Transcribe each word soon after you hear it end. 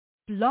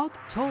Blog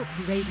Talk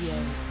Radio.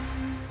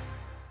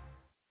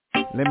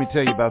 Let me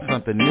tell you about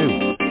something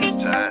new.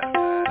 It's time.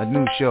 A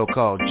new show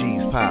called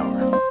G's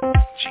Power.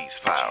 G's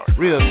Power.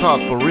 Real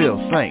talk for real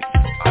saints.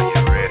 Are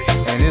you ready?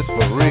 And it's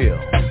for real.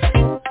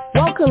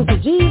 Welcome to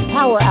G's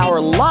Power Hour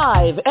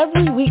live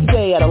every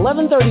weekday at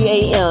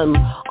 11:30 a.m.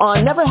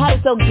 on Never Had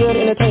It So Good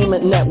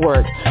Entertainment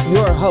Network.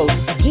 Your host,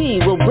 G,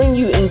 will bring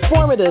you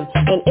informative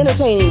and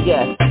entertaining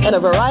guests and a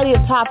variety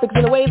of topics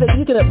in a way that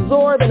you can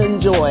absorb and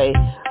enjoy.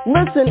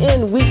 Listen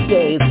in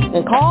weekdays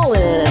and call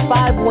in at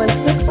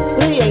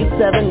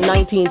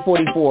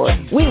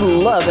 516-387-1944. We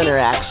love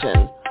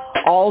interaction.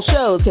 All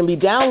shows can be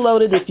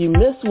downloaded if you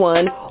miss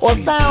one or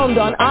found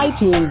on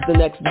iTunes the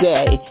next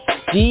day.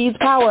 G's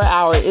Power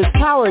Hour is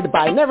powered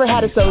by Never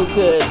Had It So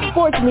Good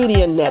Sports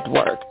Media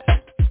Network.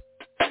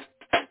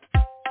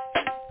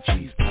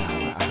 G's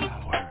Power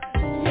Hour.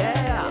 Yeah.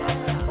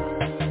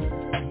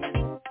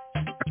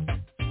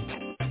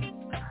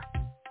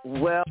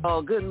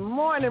 Well, good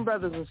morning,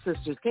 brothers and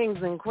sisters,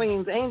 kings and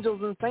queens,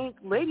 angels and saints,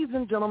 ladies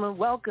and gentlemen.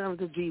 Welcome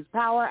to G's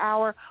Power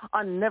Hour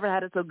on Never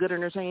Had It So Good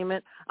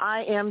Entertainment.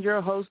 I am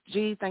your host,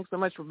 G. Thanks so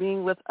much for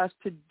being with us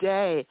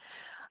today.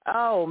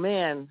 Oh,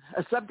 man,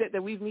 a subject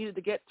that we've needed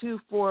to get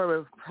to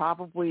for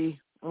probably,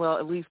 well,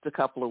 at least a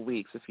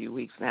few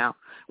weeks now.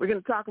 We're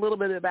going to talk a little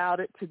bit about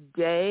it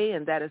today,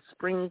 and that is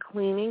spring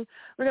cleaning.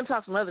 We're going to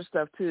talk some other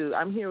stuff, too.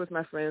 I'm here with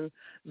my friend,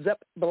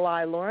 Zep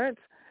Belai Lawrence.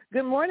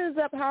 Good morning,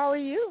 Zep. How are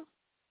you?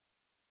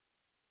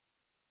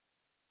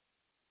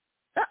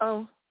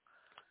 Uh-oh.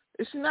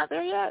 Is she not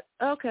there yet?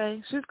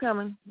 Okay, she's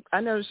coming.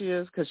 I know she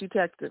is because she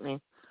texted me.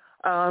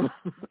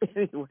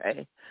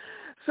 Anyway,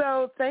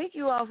 so thank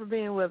you all for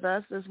being with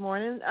us this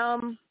morning.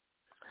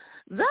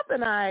 Zep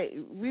and I,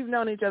 we've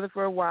known each other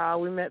for a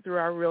while. We met through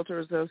our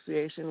Realtor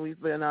Association.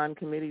 We've been on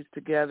committees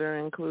together,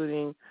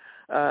 including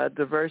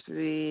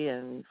diversity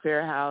and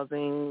fair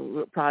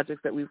housing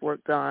projects that we've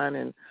worked on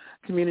and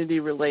community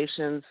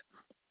relations.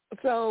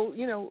 So,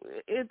 you know,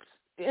 it's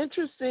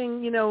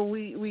interesting. You know,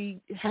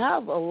 we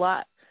have a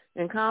lot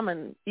in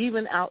common,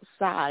 even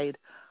outside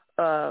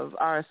of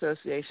our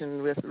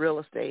association with real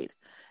estate.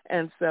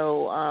 And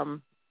so,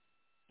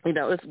 you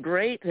know, it's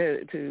great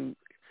to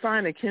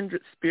find a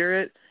kindred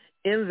spirit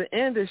in the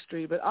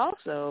industry, but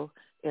also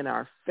in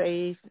our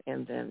faith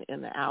and then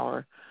in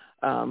our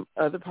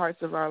other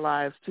parts of our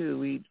lives, too.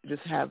 We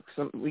just have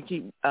we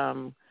keep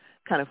kind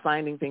of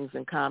finding things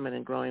in common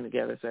and growing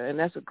together. So, and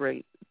that's a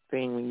great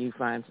thing when you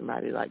find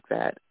somebody like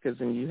that, because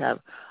then you have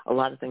a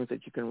lot of things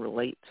that you can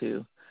relate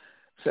to.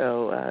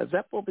 So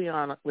Zep will be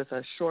on with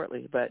us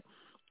shortly. But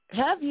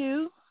have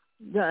you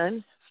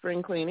done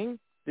spring cleaning?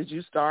 Did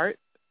you start?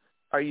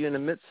 Are you in the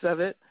midst of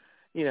it?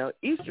 You know,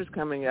 Easter's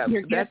coming up.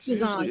 That's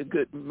usually a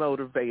good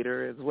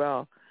motivator as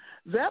well.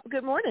 Zep,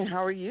 good morning.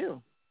 How are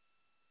you?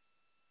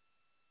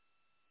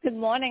 Good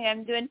morning.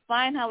 I'm doing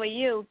fine. How are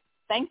you?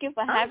 Thank you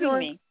for having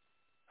me.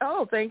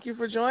 Oh, thank you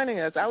for joining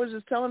us. I was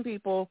just telling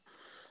people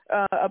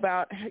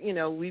about, you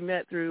know, we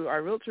met through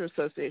our Realtor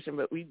Association,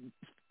 but we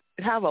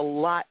have a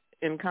lot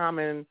in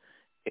common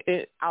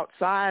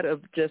outside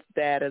of just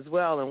that as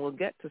well, and we'll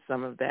get to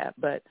some of that.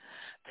 But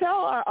tell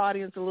our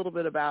audience a little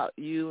bit about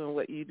you and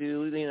what you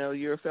do. You know,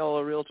 you're a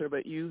fellow realtor,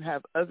 but you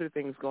have other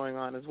things going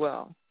on as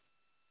well.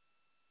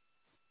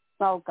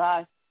 Oh,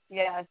 gosh.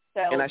 Yeah.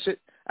 So, and I should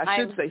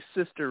say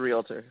sister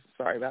realtor.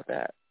 Sorry about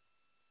that.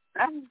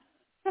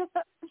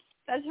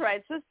 That's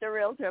right, sister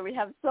realtor. We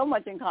have so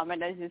much in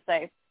common, as you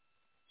say.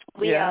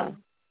 Yeah.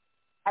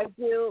 I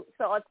do,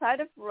 so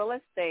outside of real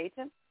estate,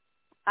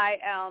 I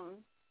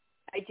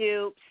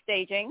do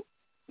staging.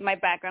 My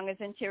background is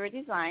interior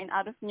design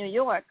out of New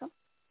York,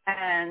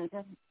 and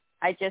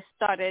I just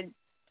started,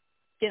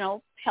 you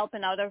know,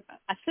 helping out a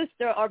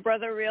sister or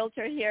brother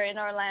realtor here in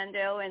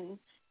Orlando, and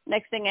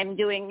next thing I'm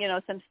doing, you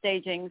know, some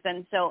stagings.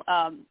 And so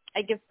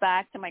I give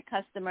back to my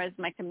customers,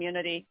 my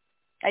community.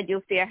 I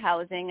do fair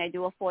housing. I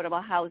do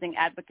affordable housing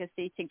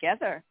advocacy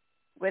together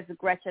with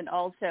Gretchen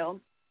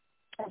also.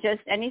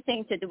 Just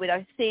anything to do with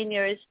our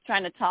seniors,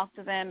 trying to talk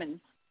to them and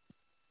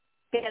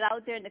get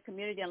out there in the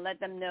community and let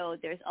them know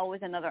there's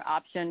always another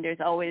option. There's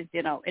always,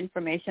 you know,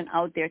 information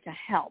out there to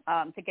help,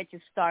 to get you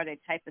started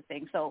type of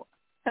thing. So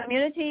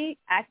community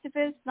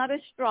activists, not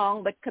as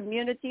strong, but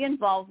community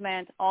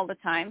involvement all the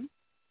time,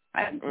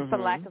 for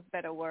lack of a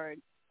better word.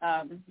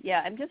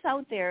 Yeah, I'm just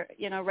out there,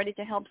 you know, ready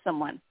to help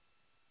someone.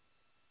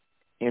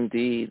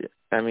 Indeed.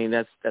 I mean,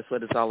 that's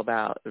what it's all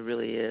about. It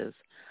really is.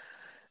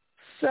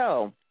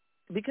 So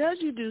because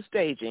you do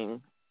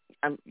staging,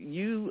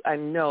 I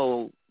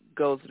know,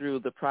 go through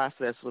the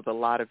process with a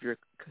lot of your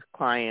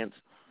clients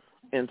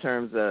in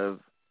terms of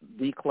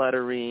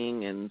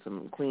decluttering and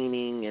some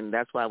cleaning, and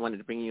that's why I wanted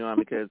to bring you on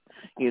because,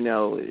 you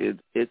know,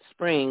 it's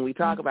spring. We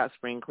talk about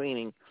spring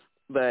cleaning,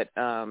 but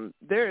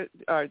there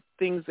are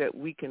things that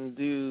we can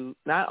do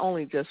not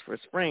only just for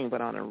spring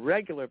but on a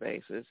regular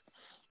basis,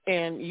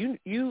 and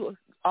you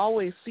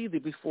always see the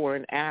before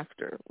and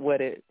after,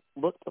 what it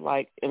looked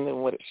like and then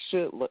what it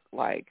should look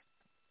like.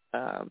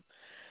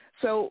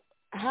 So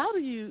how do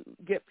you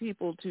get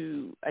people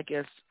to, I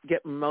guess,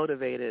 get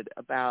motivated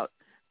about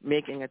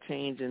making a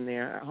change in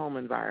their home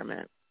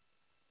environment?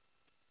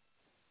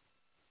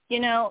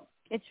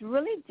 It's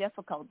really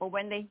difficult, but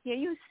when they hear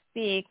you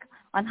speak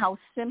on how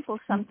simple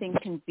something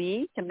can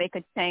be to make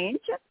a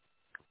change,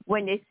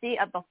 when they see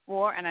a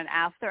before and an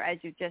after, as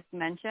you just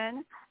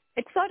mentioned,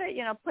 it sort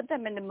of, put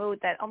them in the mood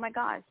that, oh, my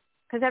gosh,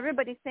 because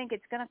everybody thinks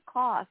it's going to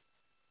cost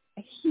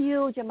a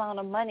huge amount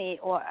of money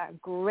or a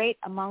great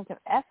amount of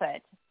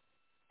effort.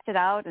 Sit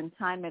out and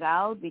time it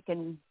out. We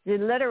can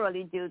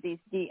literally do these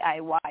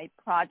DIY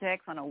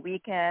projects on a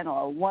weekend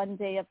or one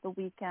day of the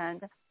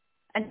weekend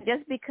and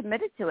just be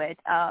committed to it.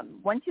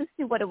 Once you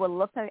see what it will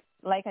look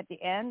like at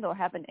the end or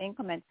have an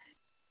increment,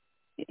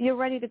 you're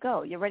ready to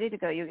go.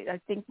 I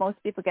think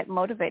most people get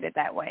motivated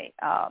that way,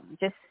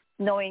 just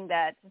knowing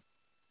that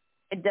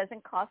it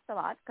doesn't cost a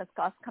lot because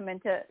costs come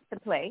into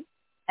play,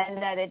 and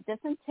that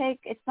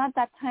it's not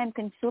that time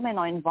consuming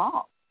or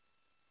involved.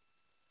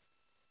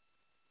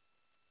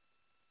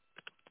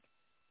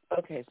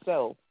 Okay,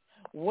 so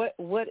what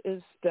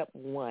is step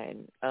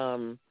one?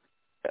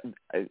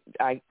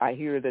 I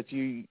hear that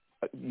you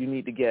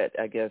need to get,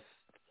 I guess,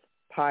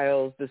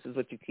 piles. This is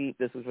what you keep.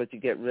 This is what you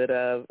get rid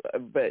of.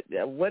 But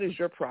what is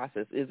your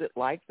process? Is it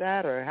like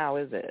that, or how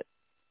is it?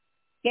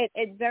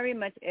 It very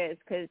much is,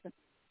 because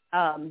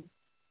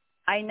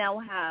I now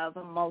have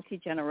a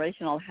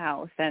multi-generational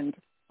house, and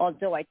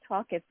although I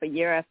talk it for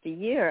year after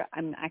year,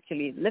 I'm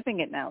actually living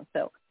it now.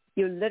 So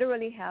you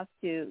literally have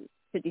to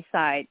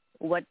decide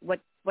what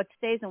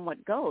stays and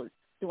what goes.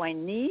 Do I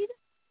need?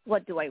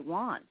 What do I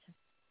want?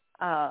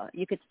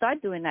 You could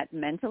start doing that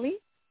mentally,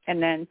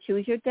 and then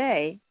choose your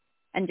day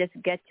and just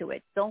get to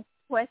it. Don't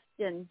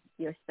question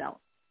yourself.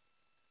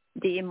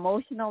 The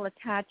emotional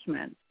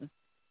attachments,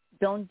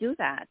 don't do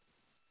that.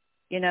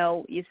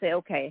 You say,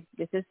 okay,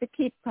 this is the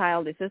keep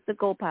pile, this is the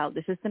go pile,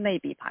 this is the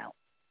maybe pile.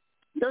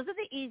 Those are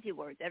the easy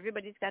words.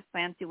 Everybody's got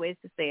fancy ways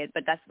to say it,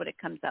 but that's what it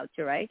comes out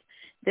to, right?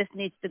 This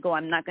needs to go,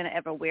 I'm not going to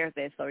ever wear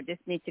this, or this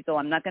needs to go,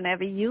 I'm not going to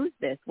ever use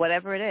this,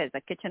 whatever it is,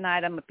 a kitchen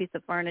item, a piece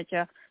of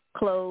furniture,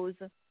 clothes,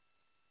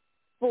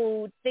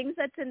 food, things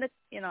that's in the,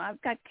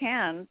 I've got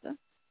cans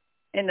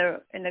in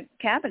the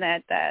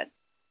cabinet that,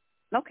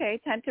 okay,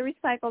 time to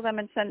recycle them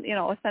and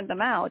send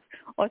them out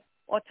or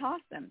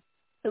toss them.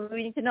 So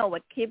we need to know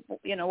what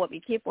we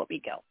keep, what we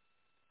go.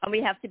 And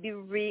we have to be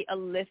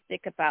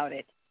realistic about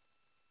it.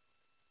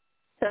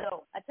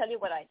 So I tell you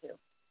what I do.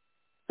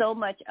 So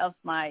much of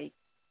my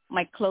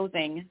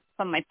clothing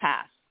from my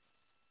past,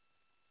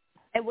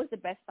 it was the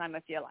best time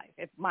of your life.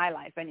 It's my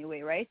life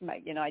anyway, right?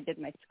 I did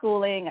my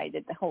schooling. I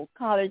did the whole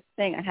college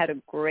thing. I had a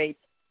great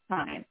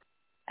time.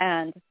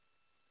 And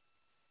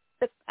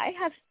I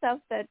have stuff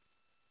that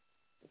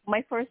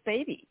my first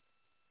baby.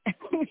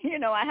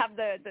 I have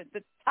the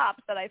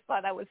tops that I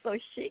thought I was so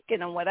chic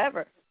and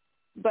whatever.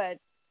 But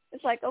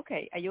it's like,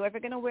 okay, are you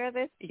ever going to wear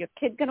this? Is your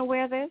kid going to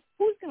wear this?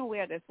 Who's going to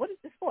wear this? What is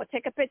this for?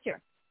 Take a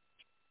picture.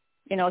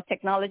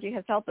 Technology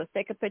has helped us.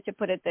 Take a picture,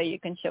 put it there. You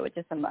can show it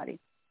to somebody.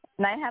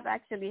 And I have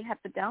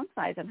to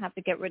downsize and have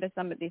to get rid of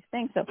some of these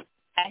things. So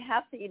I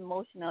have to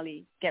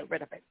emotionally get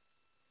rid of it,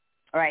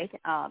 right?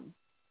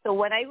 So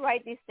when I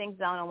write these things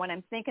down and when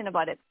I'm thinking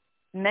about it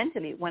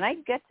mentally, when I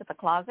get to the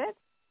closet,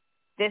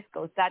 this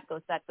goes, that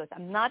goes, that goes.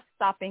 I'm not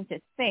stopping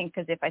to think,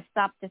 because if I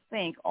stop to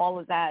think, all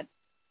of that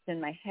in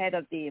my head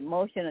of the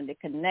emotion and the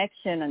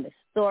connection and the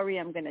story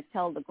I'm going to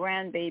tell the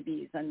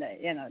grandbabies and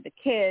the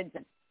kids,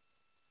 and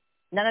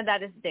none of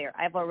that is there.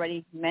 I've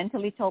already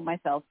mentally told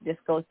myself this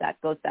goes, that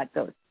goes, that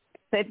goes.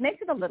 So it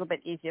makes it a little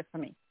bit easier for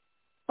me.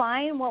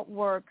 Find what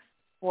works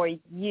for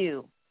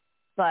you,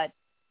 but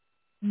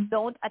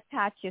don't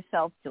attach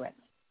yourself to it.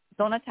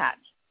 Don't attach.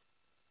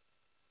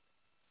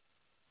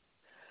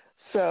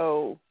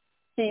 So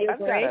do you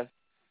agree?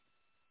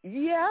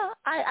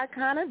 I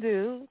kind of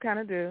do.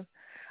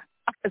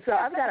 So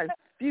I've got a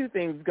few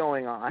things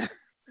going on.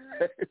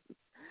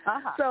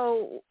 Uh-huh.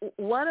 So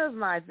one of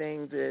my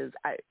things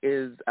I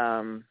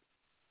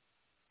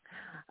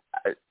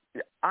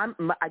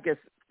guess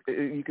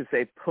you could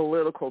say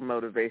political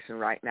motivation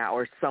right now,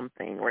 or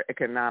something, or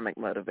economic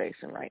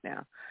motivation right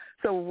now.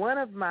 So one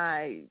of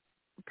my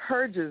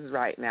purges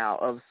right now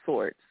of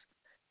sorts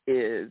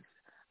is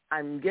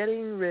I'm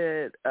getting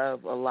rid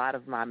of a lot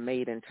of my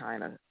made in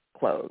China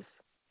clothes.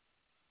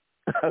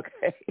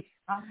 Okay.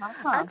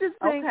 Uh-huh. I just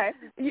think, okay.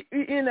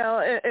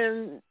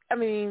 and I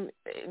mean,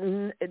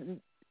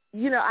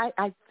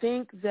 I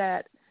think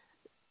that,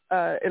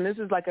 and this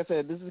is, like I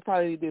said, this is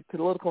probably the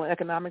political and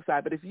economic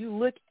side, but if you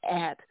look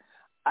at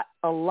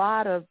a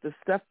lot of the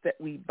stuff that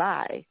we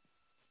buy,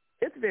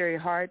 it's very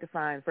hard to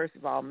find, first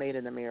of all, made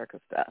in America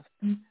stuff,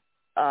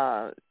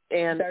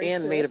 and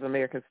made of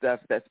American stuff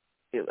that's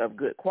of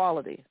good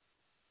quality.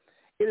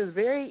 It is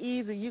very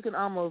easy. You can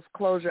almost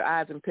close your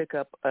eyes and pick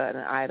up an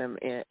item,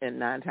 and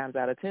 9 times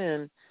out of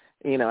 10,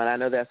 and I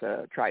know that's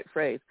a trite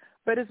phrase,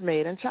 but it's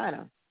made in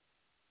China.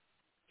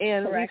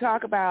 And Correct. we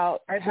talk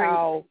about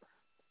how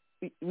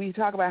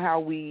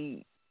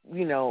we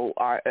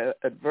are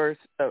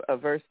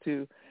averse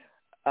to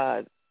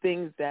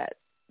things that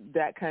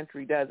that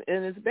country does,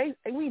 and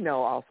and we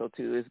know also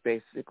too, is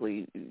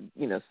basically,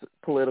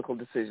 political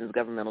decisions,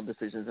 governmental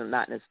decisions, and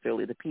not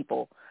necessarily the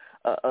people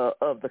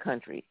of the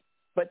country.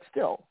 But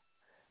still,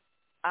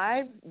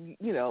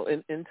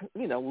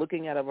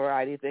 looking at a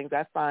variety of things,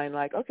 I find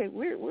like, okay,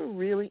 we're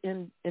really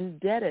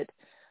indebted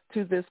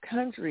to this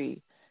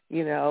country.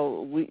 We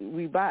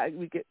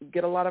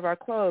get a lot of our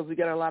clothes, we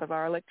get a lot of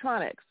our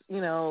electronics,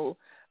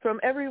 from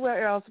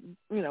everywhere else,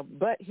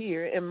 but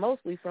here, and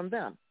mostly from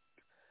them.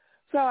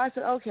 So I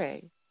said,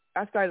 okay.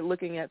 I started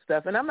looking at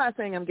stuff, and I'm not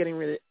saying I'm getting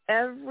rid of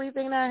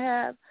everything I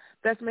have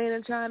that's made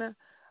in China,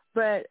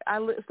 but I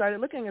started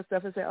looking at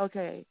stuff and said,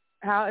 okay,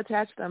 how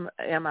attached am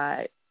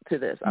I to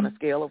this on a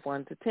scale of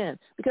 1 to 10?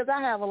 Because I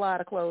have a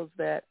lot of clothes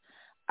that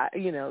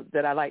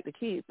that I like to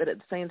keep, but at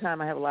the same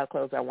time I have a lot of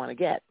clothes I want to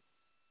get.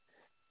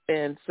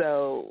 And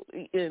so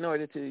in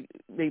order to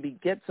maybe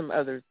get some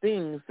other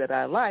things that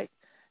I like,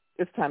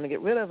 it's time to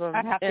get rid of them.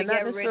 I have to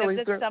get rid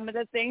of some of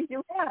the things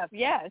you have,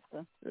 yes.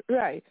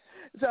 Right.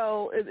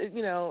 So,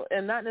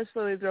 and not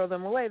necessarily throw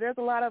them away. There's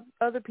a lot of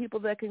other people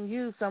that can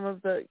use some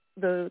of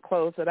the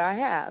clothes that I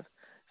have.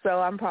 So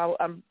I'm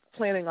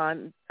planning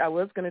on, I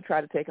was going to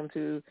try to take them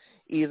to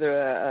either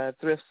a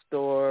thrift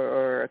store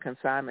or a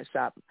consignment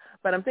shop.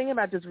 But I'm thinking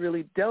about just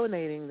really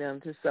donating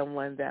them to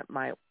someone that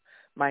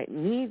might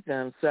need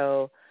them.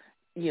 So,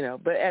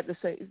 but at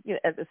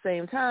the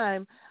same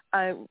time,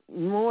 I'm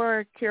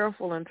more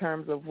careful in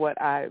terms of what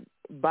I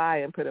buy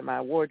and put in my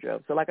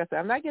wardrobe. So like I said,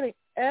 I'm not getting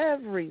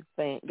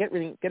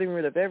getting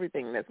rid of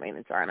everything that's made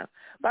in China.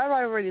 But I've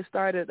already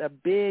started a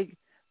big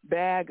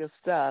bag of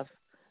stuff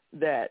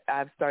that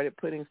I've started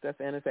putting stuff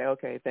in and say,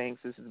 okay,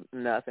 thanks, this is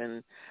enough,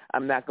 and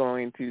I'm not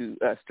going to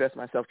stress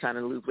myself trying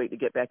to lose weight to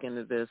get back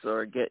into this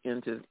or get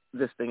into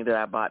this thing that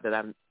I bought that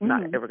I'm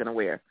not ever going to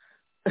wear.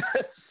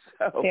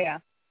 So, yeah.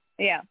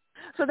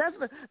 So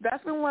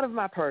that's been one of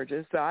my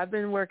purges. So I've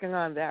been working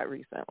on that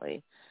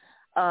recently.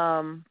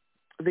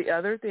 The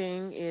other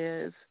thing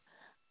is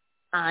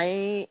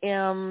I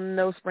am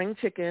no spring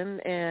chicken,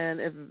 and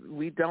if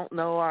we don't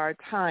know our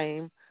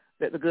time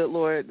that the good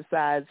Lord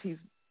decides he's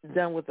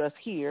done with us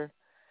here,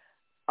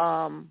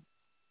 and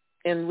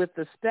with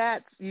the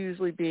stats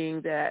usually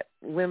being that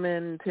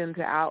women tend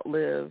to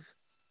outlive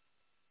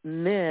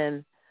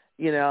men,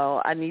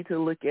 I need to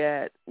look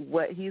at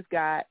what he's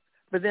got.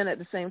 But then at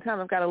the same time,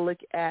 I've got to look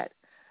at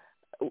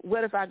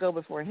what if I go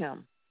before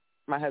him,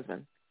 my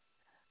husband.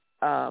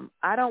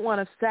 I don't want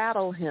to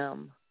saddle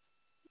him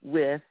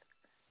with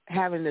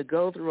having to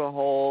go through a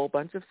whole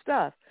bunch of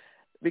stuff,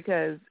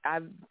 because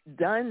I've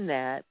done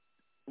that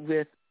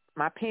with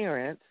my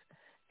parents.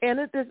 And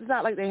it's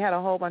not like they had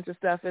a whole bunch of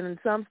stuff, and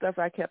some stuff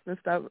I kept, and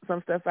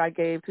some stuff I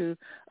gave to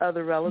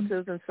other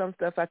relatives, and some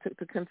stuff I took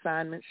to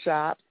consignment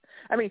shops.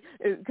 I mean,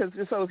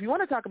 so if you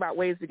want to talk about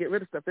ways to get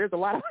rid of stuff, there's a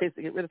lot of ways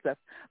to get rid of stuff.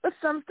 But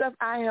some stuff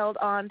I held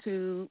on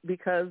to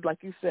because, like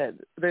you said,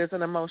 there's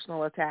an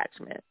emotional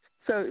attachment.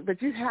 So,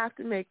 but you have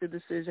to make the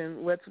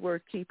decision what's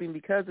worth keeping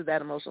because of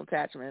that emotional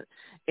attachment,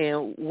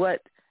 and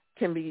what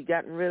can be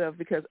gotten rid of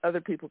because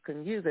other people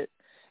can use it.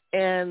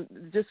 And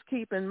just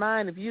keep in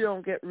mind, if you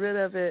don't get rid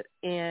of it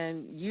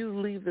and you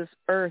leave this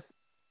earth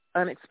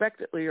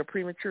unexpectedly or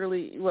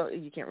prematurely, well,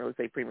 you can't really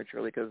say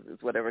prematurely because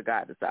it's whatever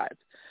God decides,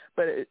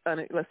 but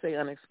let's say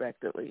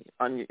unexpectedly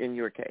in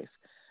your case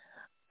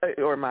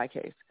or my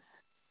case,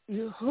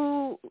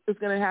 who is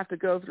going to have to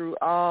go through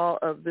all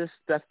of this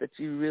stuff that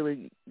you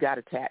really got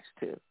attached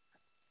to?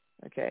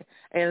 Okay,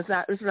 and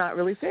it's not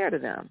really fair to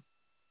them.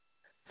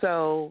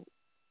 So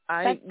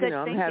That's good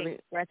thinking,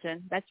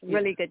 Gretchen. That's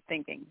really good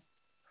thinking.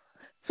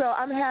 So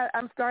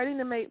I'm starting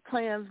to make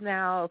plans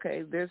now.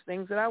 Okay, there's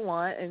things that I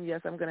want, and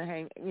yes, I'm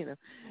going to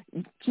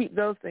keep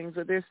those things.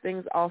 But there's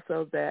things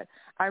also that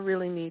I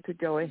really need to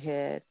go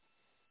ahead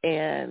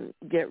and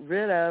get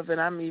rid of.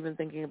 And I'm even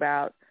thinking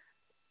about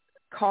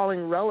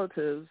calling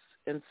relatives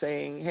and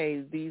saying,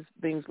 hey, these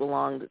things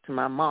belong to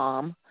my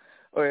mom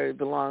or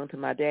belong to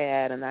my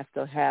dad, and I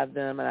still have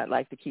them, and I'd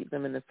like to keep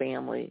them in the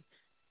family.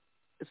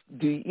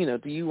 Do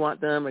you want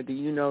them, or do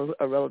you know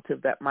a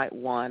relative that might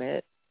want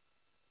it?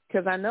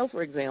 Because I know,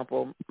 for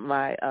example,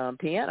 my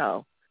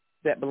piano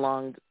that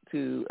belonged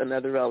to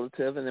another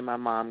relative, and then my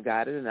mom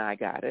got it and I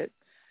got it.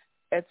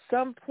 At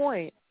some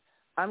point,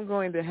 I'm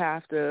going to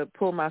have to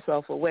pull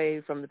myself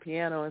away from the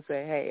piano and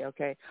say, hey,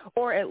 okay,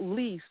 or at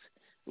least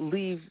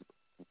leave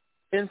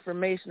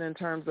information in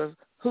terms of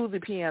who the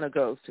piano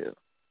goes to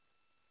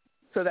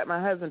so that my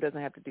husband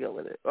doesn't have to deal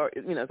with it, or,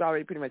 it's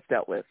already pretty much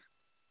dealt with.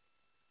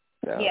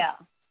 So. Yeah.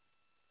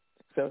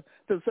 So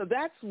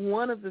that's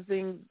one of the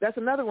things. That's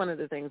another one of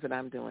the things that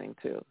I'm doing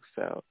too.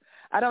 So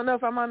I don't know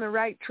if I'm on the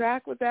right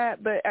track with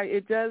that, but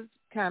it does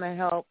kind of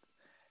help,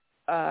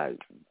 at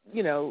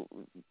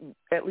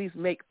least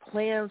make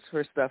plans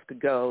for stuff to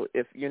go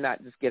if you're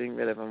not just getting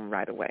rid of them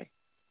right away.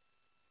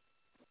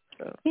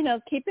 So.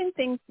 Keeping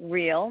things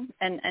real,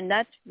 and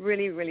that's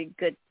really, really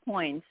good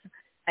points.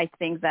 I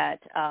think that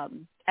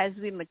as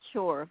we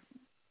mature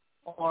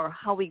or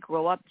how we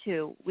grow up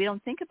too, we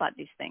don't think about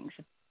these things.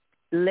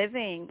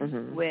 Living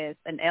with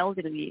an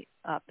elderly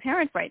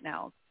parent right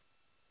now,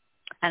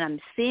 and I'm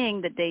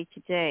seeing the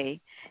day-to-day.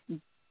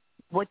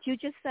 What you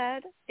just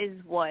said is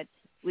what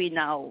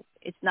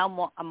it's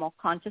now I'm more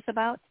conscious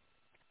about.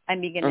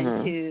 I'm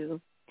beginning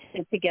to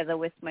sit together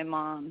with my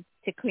mom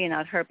to clean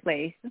out her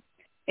place.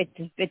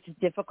 It's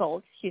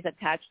difficult. She's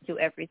attached to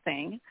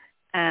everything,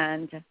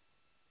 and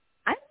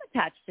I'm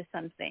attached to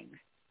some things.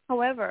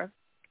 However,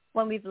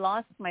 when we've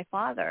lost my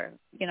father,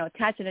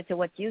 attaching it to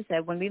what you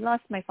said, when we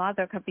lost my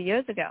father a couple of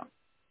years ago,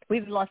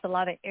 we've lost a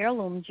lot of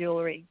heirloom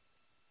jewelry.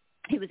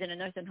 He was in a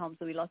nursing home,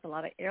 so we lost a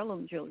lot of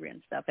heirloom jewelry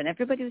and stuff, and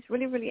everybody was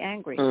really, really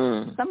angry.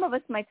 Some of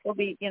us might still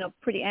be,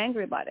 pretty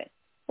angry about it.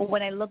 But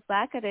when I look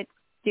back at it,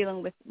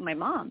 dealing with my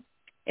mom,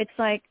 it's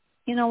like,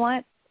 you know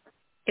what?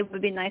 It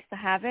would be nice to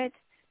have it,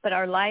 but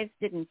our lives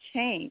didn't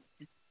change.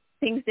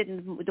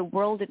 The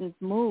world didn't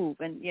move,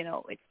 and,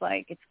 it's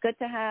like it's good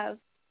to have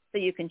so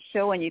you can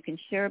show and you can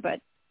share, but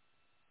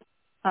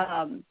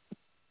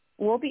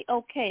we'll be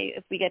okay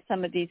if we get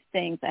some of these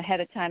things ahead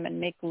of time and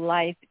make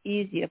life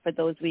easier for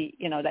those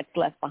that's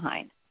left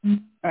behind.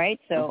 Right?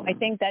 So I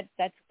think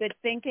that's good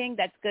thinking.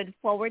 That's good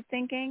forward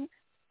thinking.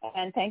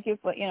 And thank you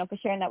for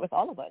sharing that with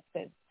all of us,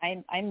 because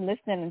I'm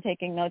listening and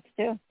taking notes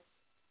too.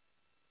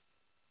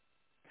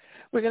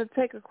 We're going to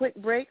take a quick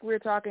break. We're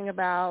talking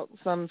about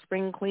some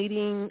spring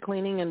cleaning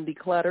and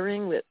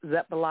decluttering with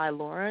Zeppeli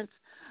Lawrence,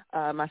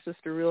 my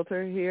sister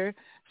realtor here,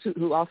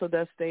 who also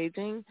does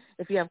staging.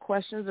 If you have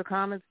questions or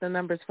comments, the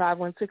number is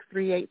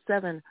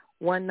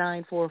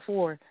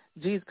 516-387-1944.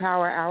 G's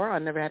Power Hour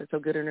on Never Had It So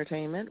Good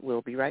Entertainment.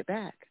 We'll be right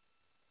back.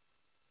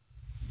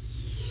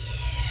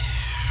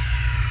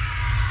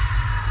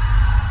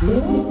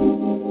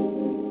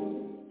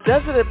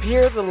 Does it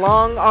appear the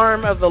long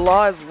arm of the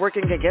law is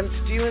working against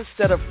you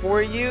instead of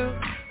for you?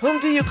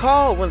 Whom do you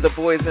call when the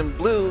boys in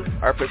blue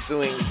are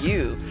pursuing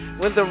you?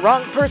 When the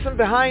wrong person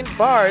behind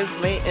bars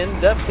may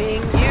end up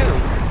being you?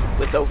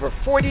 With over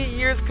 40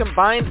 years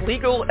combined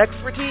legal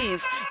expertise,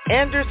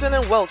 Anderson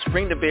and Welch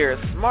bring to bear a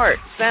smart,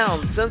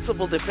 sound,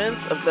 sensible defense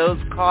of those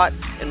caught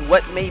in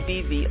what may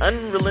be the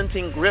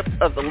unrelenting grip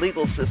of the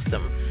legal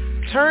system.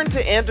 Turn to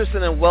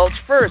Anderson and Welch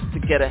first to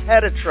get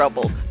ahead of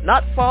trouble,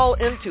 not fall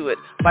into it,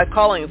 by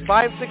calling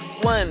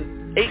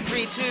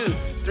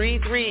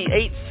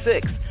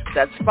 561-832-3386.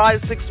 That's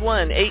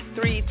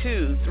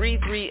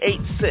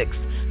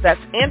 561-832-3386.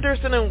 That's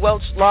Anderson and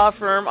Welch Law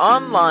Firm,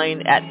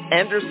 online at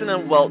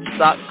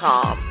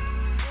andersonandwelch.com.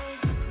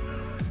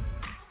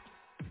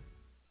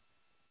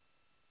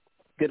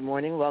 Good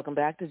morning. Welcome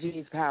back to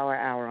G's Power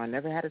Hour on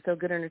Never Had It So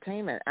Good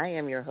Entertainment. I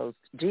am your host,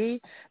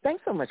 G.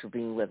 Thanks so much for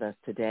being with us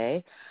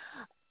today.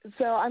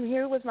 So I'm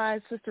here with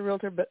my sister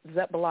realtor,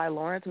 Zeppeli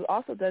Lawrence, who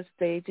also does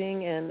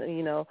staging and,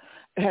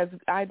 has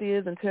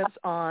ideas and tips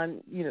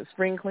on,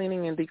 spring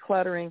cleaning and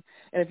decluttering.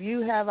 And if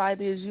you have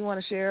ideas you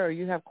want to share or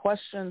you have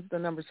questions, the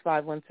number's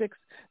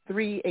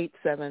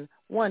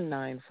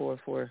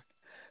 516-387-1944.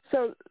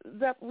 So,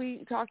 Zepp,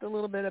 we talked a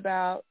little bit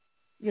about,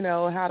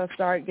 how to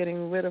start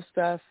getting rid of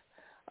stuff,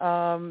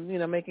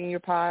 making your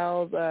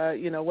piles,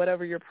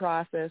 whatever your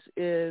process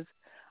is.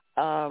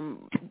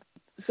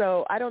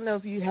 So I don't know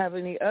if you have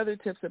any other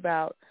tips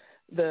about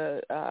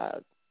the,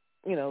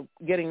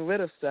 getting rid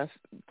of stuff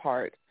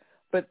part.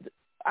 But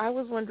I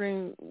was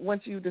wondering,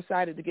 once you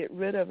decided to get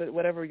rid of it,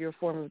 whatever your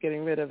form of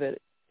getting rid of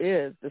it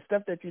is, the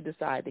stuff that you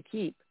decide to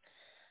keep,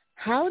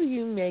 how do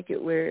you make it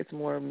where it's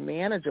more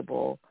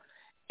manageable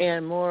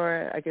and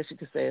more, I guess you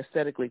could say,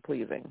 aesthetically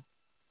pleasing?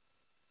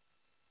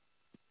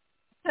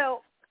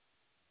 So,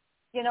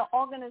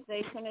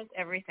 organization is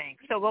everything.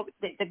 So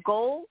the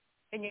goal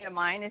in your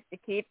mind is to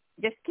keep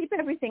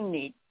everything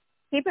neat.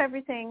 Keep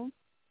everything.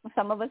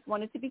 Some of us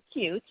want it to be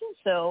cute,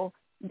 so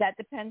that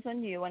depends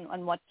on you and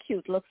on what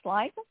cute looks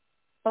like.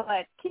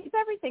 But keep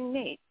everything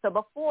neat. So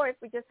before, if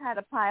we just had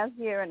a pile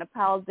here and a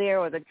pile there,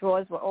 or the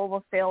drawers were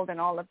overfilled and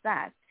all of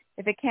that,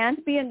 if it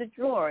can't be in the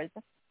drawers,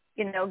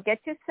 get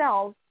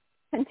yourself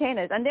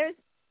containers. And there's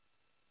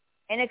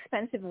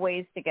inexpensive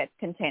ways to get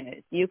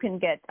containers. You can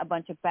get a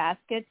bunch of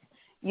baskets.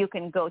 You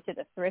can go to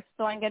the thrift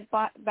store and get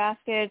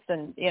baskets,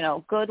 and,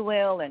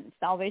 Goodwill and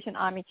Salvation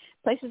Army,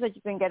 places that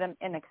you can get them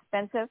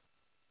inexpensive.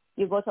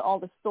 You go to all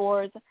the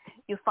stores.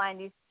 You find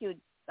these cute,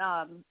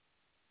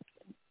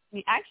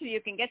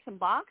 you can get some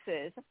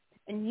boxes,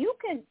 and you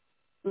can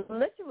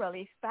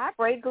literally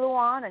spray glue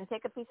on and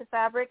take a piece of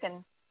fabric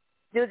and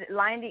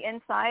line the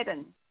inside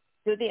and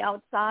do the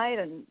outside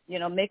and,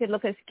 make it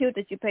look as cute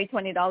as you pay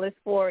 $20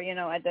 for,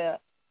 at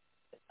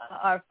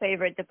our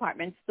favorite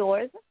department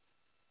stores.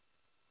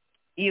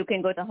 You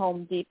can go to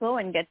Home Depot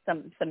and get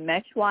some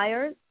mesh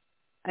wires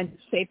and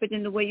shape it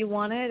in the way you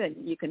want it,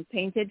 and you can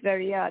paint it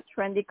very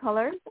trendy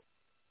colors.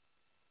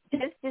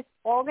 Just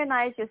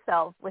organize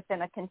yourself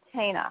within a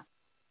container,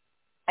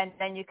 and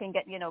then you can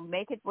get,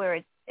 make it where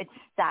it's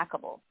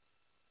stackable.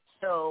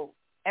 So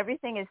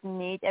everything is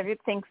neat.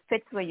 Everything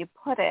fits where you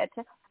put it,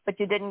 but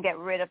you didn't get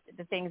rid of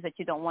the things that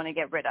you don't want to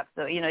get rid of.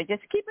 So,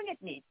 just keeping it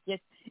neat.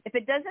 Just if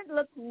it doesn't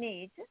look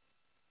neat,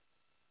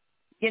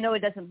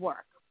 it doesn't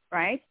work,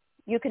 right?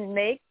 You can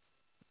make,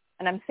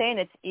 and I'm saying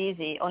it's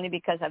easy only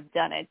because I've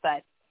done it,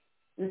 but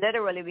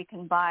literally we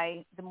can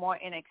buy the more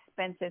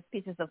inexpensive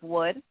pieces of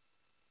wood.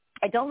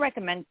 I don't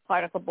recommend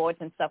particle boards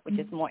and stuff, which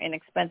is more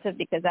inexpensive,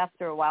 because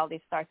after a while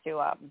they start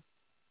to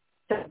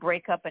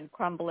break up and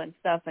crumble and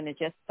stuff, and it's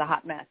just a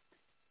hot mess.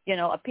 You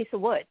know, a piece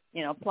of wood,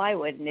 you know,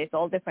 plywood, and it's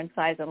all different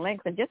size and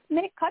lengths, and just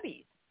make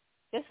cubbies.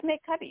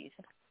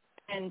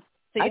 And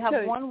so you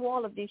have one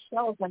wall of these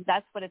shelves, and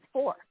that's what it's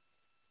for.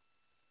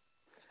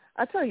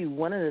 I'll tell you,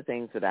 one of the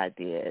things that I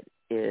did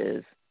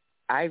is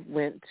I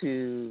went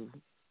to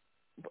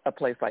a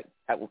place like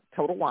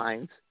Total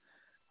Wines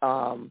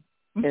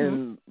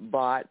and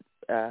bought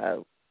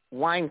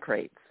wine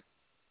crates.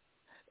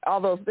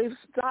 Although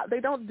they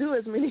don't do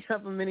as many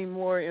of them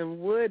anymore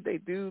in wood. They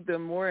do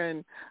them more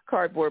in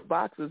cardboard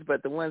boxes,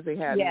 but the ones they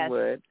had in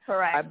wood,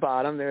 correct. I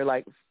bought them. They're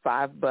like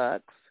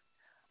 $5.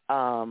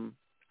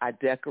 I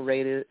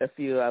decorated a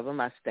few of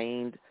them. I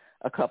stained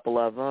a couple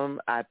of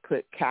them. I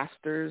put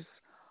casters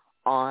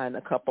on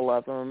a couple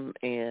of them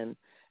and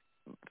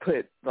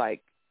put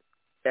like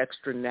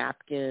extra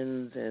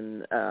napkins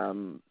and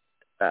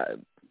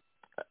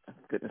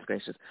goodness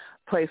gracious,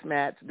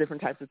 placemats,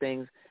 different types of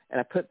things, and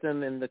I put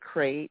them in the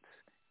crates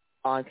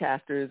on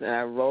casters, and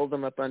I rolled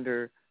them up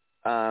under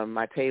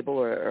my table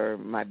or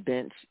my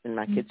bench in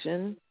my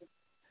kitchen.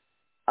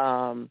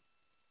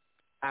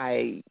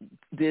 I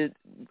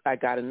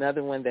got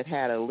another one that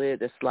had a lid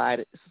that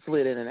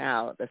slid in and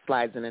out, that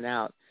slides in and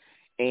out,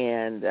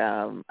 and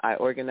I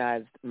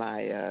organized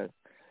my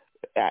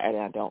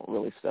I don't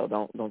really sew,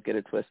 don't get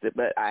it twisted,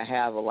 but I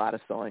have a lot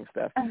of sewing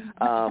stuff,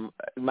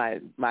 my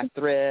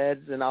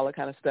threads and all that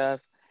kind of stuff,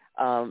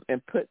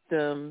 and put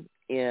them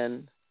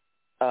in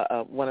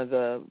one of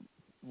the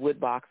wood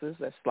boxes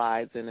that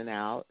slides in and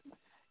out.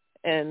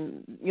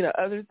 And, you know,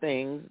 other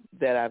things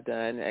that I've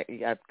done,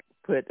 I've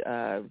put,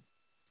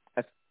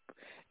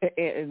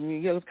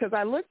 you know, because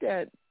I looked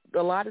at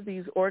a lot of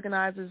these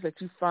organizers that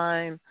you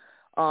find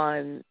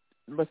on,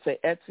 let's say,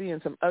 Etsy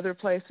and some other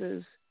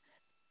places,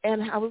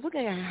 and I was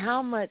looking at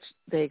how much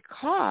they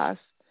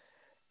cost.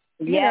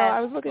 You know, I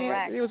was looking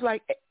at, it was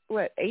like,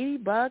 what,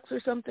 $80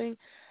 or something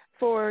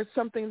for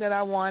something that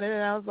I wanted,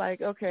 and I was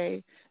like,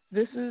 okay,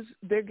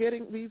 they're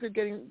getting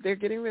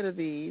rid of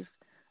these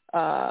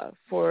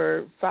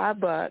for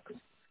 $5.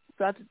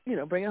 So I, you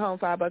know, bring it home,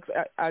 $5.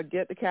 I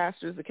get the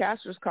casters. The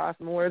casters cost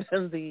more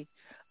than the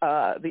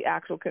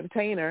actual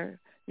container,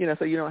 you know,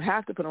 so you don't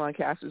have to put them on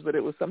casters, but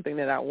it was something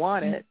that I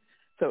wanted,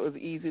 so it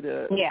was easy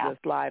to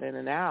slide in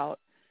and out.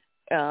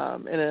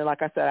 And then,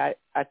 like I said,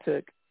 I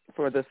took,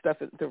 for the stuff,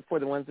 for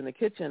the ones in the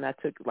kitchen, I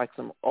took like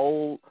some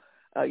old,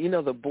 you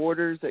know, the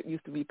borders that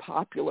used to be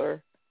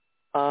popular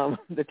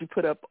that you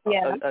put up,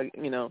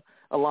 you know,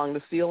 along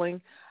the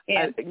ceiling.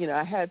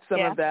 I had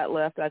some of that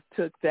left. I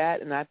took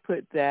that and I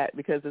put that,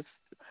 because it's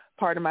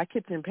part of my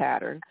kitchen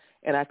pattern,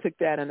 and I took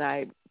that and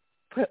I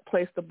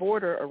placed the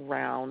border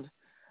around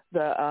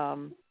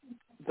the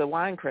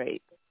wine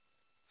crate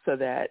so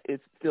that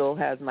it still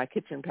has my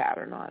kitchen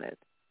pattern on it.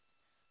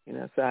 You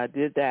know, so I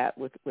did that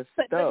with those.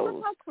 But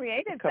look how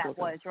creative that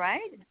was, right?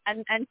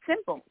 And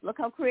simple. Look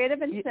how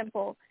creative and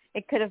simple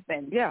it could have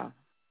been. Yeah.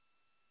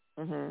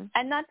 Mm-hmm.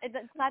 And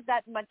it's not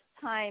that much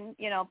time,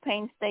 you know,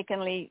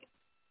 painstakingly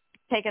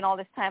taking all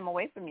this time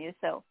away from you.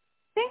 So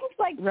things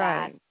like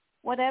that,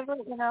 whatever,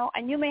 you know,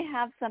 and you may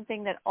have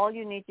something that all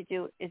you need to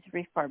do is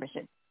refurbish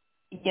it.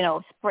 You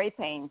know, spray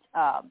paint,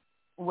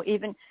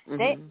 even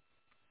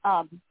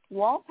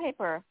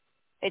wallpaper,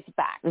 it's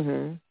back.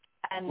 Mm-hmm.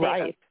 And they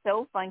are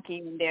so funky,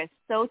 and they're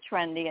so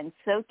trendy and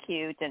so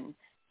cute, and,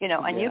 you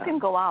know, and you can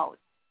go out.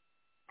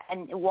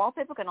 And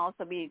wallpaper can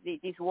also be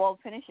these wall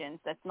finishes.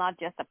 That's not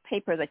just a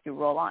paper that you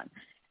roll on.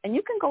 And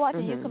you can go out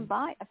and you can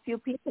buy a few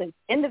pieces,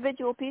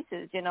 individual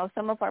pieces. You know,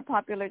 some of our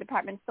popular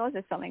department stores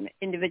are selling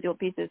individual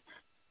pieces,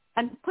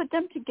 and put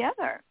them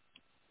together.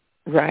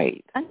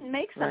 Right. And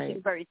make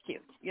something very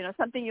cute, you know,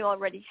 something you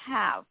already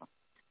have.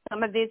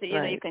 Some of these, you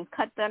know, you can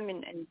cut them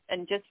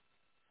and just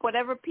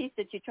whatever piece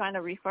that you're trying to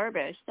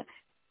refurbish.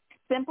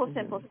 Simple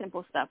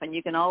stuff. And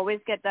you can always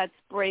get that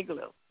spray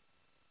glue.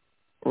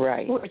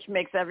 Right. Which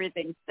makes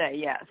everything stay,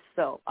 yes.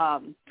 So I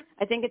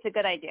think it's a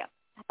good idea.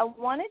 I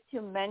wanted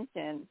to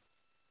mention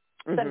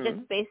some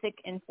just basic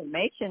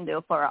information,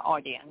 though, for our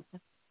audience,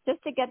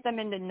 just to get them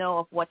in the know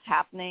of what's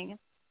happening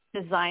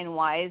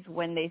design-wise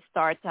when they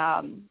start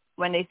to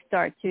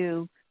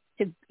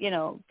you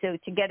know,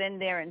 to get in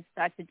there and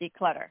start to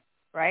declutter,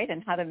 right,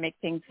 and how to make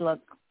things look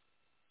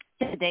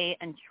today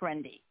and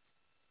trendy.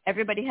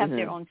 Everybody has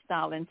their own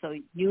style, and so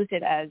use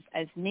it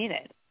as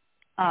needed.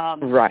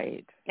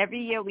 Right. Every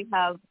year we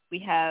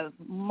have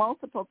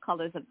multiple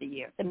colors of the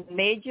year. The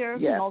major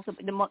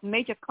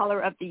color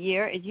of the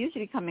year is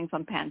usually coming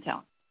from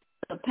Pantone.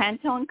 The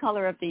Pantone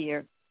color of the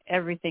year,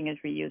 everything is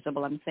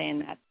reusable. I'm saying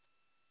that.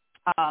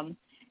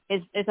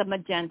 Is a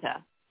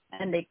magenta,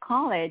 and they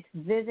call it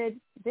vivid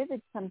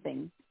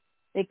something.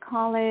 They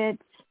call it.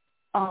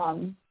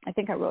 I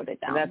think I wrote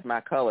it down. And that's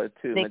my color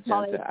too,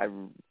 magenta.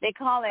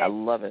 I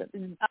love it.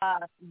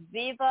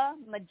 Viva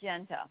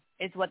Magenta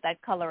is what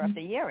that color of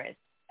the year is.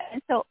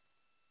 And so,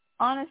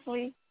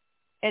 honestly,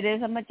 It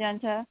is a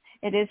magenta.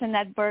 It is in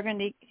that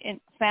burgundy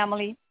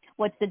family.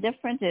 What's the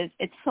difference is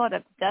it's sort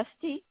of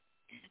dusty,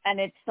 and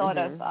it's sort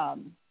of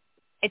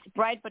it's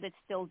bright, but it's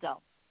still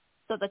dull.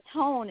 So the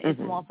tone is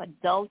more of a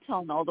dull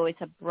tone, although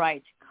it's a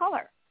bright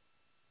color.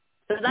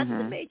 So that's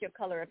the major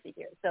color of the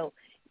year. So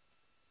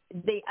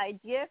the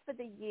idea for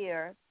the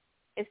year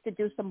is to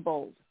do some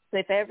bold. So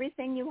if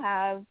everything you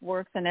have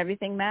works and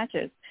everything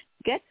matches,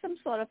 get some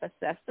sort of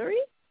accessory,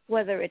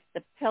 whether it's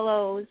the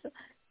pillows,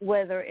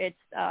 whether it's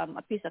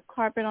a piece of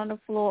carpet on the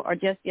floor, or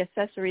just the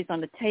accessories on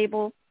the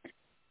table.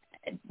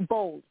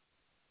 Bold.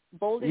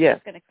 Bold is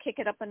just going to kick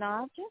it up a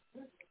notch.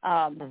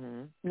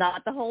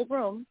 Not the whole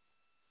room.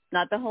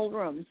 Not the whole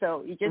room.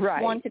 So you just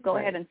want to go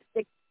ahead and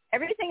stick.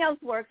 Everything else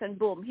works, and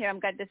boom, here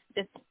I've got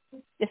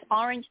this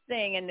orange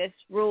thing in this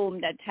room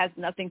that has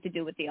nothing to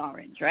do with the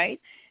orange, right?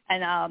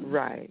 And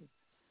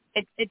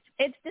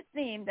it's the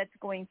theme that's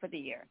going for the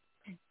year.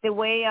 The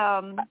way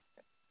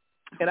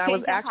and I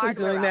was actually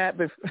doing that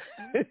before.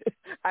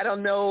 I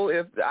don't know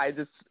if I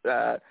just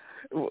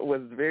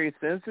was very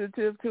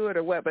sensitive to it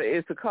or what, but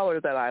it's a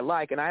color that I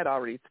like, and I had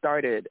already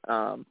started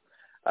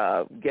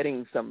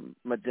getting some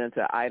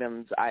magenta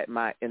items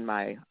in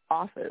my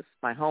office,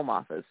 my home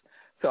office.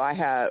 So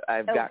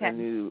I've gotten a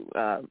new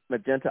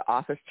magenta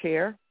office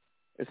chair.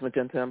 It's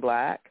magenta and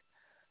black.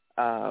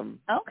 A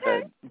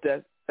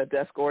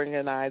desk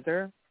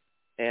organizer,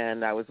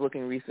 and I was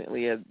looking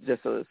recently at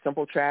just a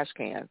simple trash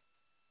can,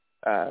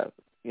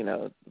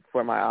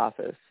 for my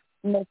office.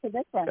 Makes a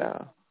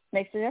difference.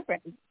 Makes a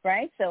difference,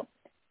 right? So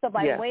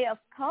by way of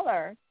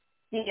color,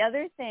 the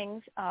other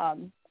things,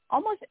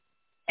 almost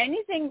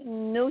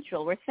anything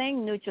neutral. We're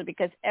saying neutral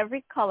because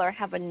every color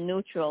have a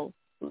neutral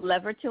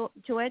lever to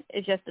it.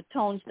 It's just the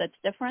tones that's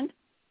different.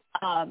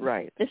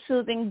 The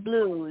soothing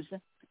blues,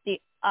 the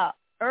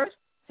earth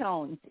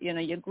tones,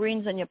 your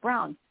greens and your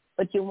browns,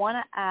 but you want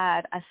to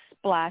add a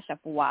splash of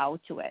wow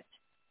to it.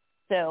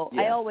 So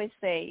I always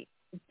say,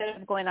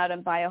 instead of going out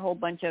and buy a whole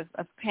bunch of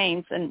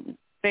paints and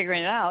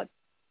figuring it out,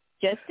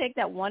 just take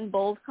that one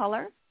bold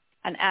color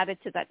and add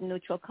it to that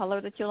neutral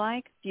color that you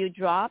like, a few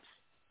drops,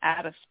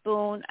 add a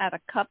spoon, add a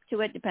cup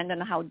to it,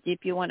 depending on how deep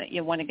you want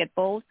to get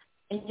bold.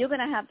 And you're going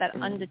to have that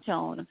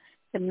undertone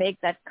to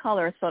make that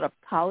color sort of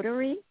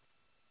powdery,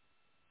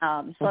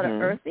 sort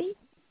of earthy.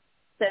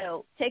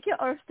 So take your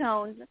earth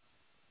tones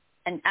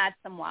and add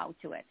some wow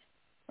to it,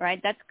 right?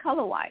 That's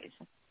color-wise.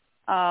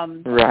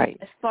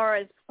 As far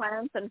as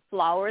plants and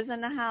flowers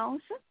in the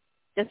house,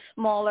 the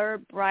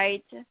smaller,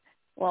 bright,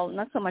 well,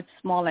 not so much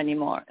small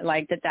anymore,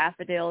 like the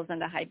daffodils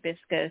and the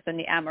hibiscus and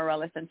the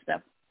amaryllis and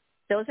stuff.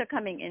 Those are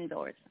coming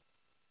indoors.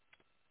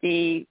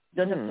 Those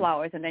are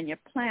flowers. And then your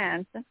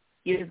plants,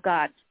 you've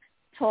got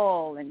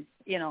tall and,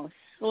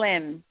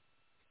 slim,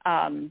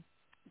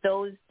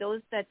 those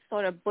that's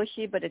sort of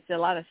bushy, but it's a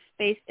lot of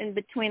space in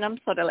between them,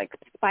 sort of like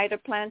spider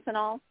plants and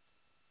all.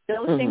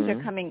 Those things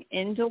are coming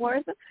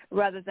indoors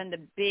rather than the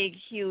big,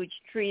 huge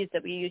trees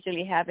that we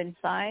usually have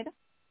inside.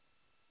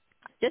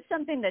 Just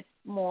something that's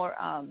more,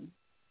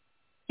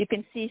 you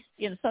can see,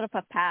 sort of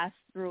a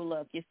pass-through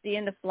look. You see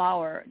in the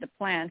flower, the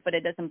plant, but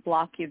it doesn't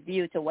block your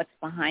view to what's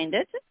behind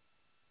it.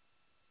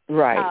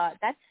 Right.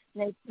 That's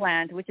snake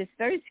plant, which is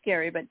very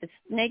scary, but the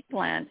snake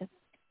plant,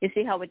 you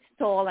see how it's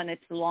tall and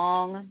it's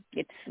long,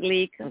 it's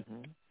sleek.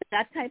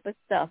 That type of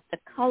stuff, the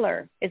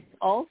color is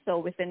also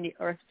within the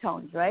earth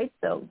tones, right?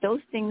 So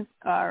those things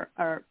are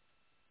for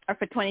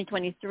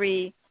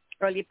 2023,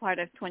 early part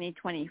of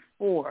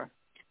 2024.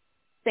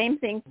 Same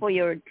thing for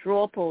your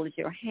drawer pulls,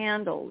 your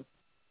handles,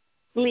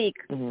 sleek,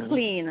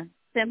 clean,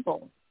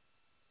 simple.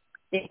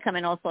 They come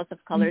in all sorts of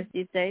colors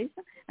these days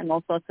and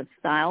all sorts of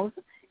styles.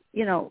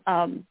 These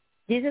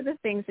are the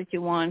things that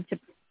you want to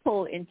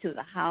pull into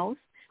the house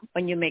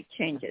when you make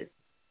changes.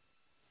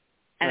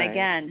 And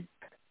again,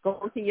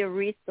 go to your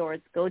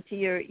resource, go to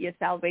your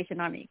Salvation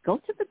Army, go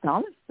to the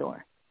dollar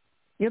store.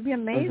 You'll be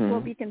amazed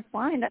what we can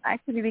find that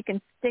actually we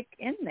can stick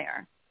in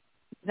there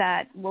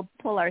that will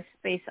pull our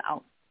space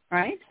out,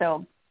 right?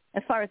 So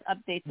as far as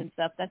updates and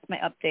stuff, that's my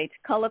update.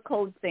 Color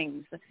code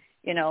things.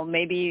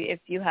 Maybe if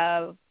you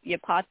have your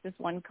pots is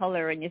one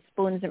color and your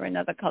spoons are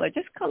another color,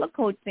 just color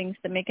code things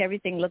to make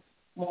everything look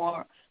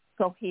more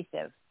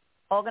cohesive.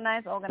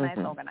 Organize.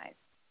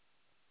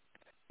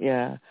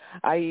 Yeah,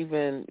 I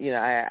even,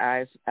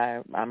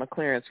 I'm a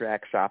clearance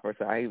rack shopper,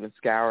 so I even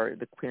scour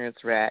the clearance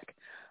rack.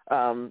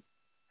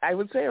 I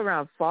would say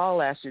around fall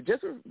last year,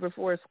 just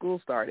before school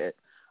started,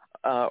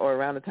 or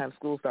around the time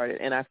school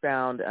started, and I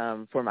found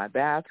for my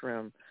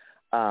bathroom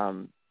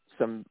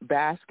some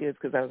baskets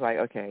because I was like,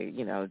 okay,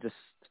 just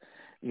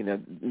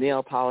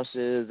nail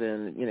polishes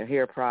and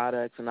hair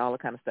products and all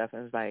that kind of stuff.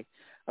 And it's like,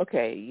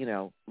 okay,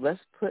 let's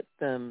put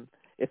them,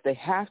 if they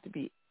have to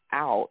be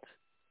out.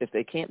 If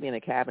they can't be in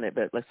a cabinet,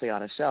 but let's say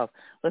on a shelf,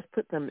 let's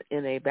put them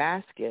in a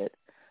basket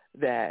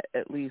that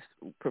at least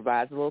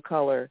provides a little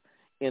color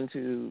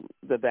into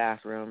the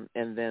bathroom,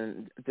 and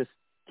then just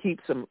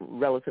keeps them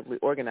relatively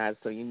organized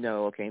so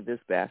okay, in this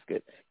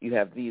basket you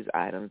have these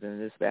items, and in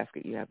this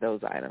basket you have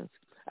those items.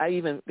 I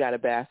even got a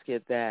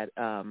basket that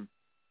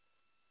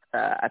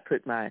I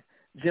put my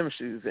gym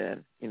shoes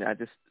in. I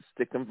just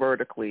stick them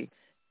vertically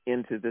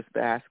into this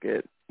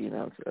basket,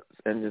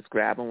 and just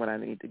grab them when I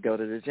need to go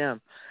to the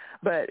gym.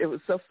 But it was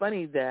so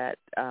funny that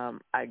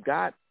I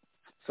got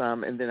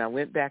some, and then I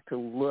went back to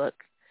look,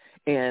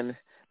 and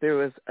there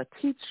was a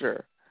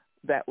teacher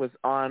that was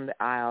on the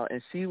aisle,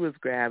 and she was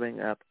grabbing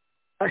up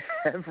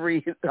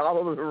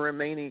all of the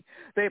remaining.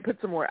 They had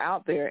put some more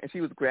out there, and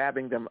she was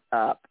grabbing them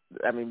up.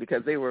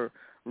 Because they were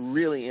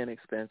really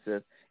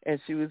inexpensive,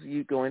 and she was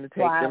going to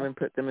take them and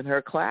put them in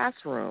her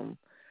classroom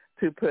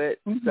to put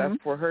stuff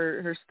for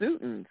her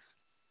students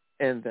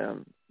in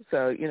them.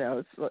 So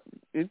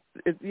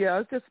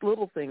it's just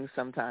little things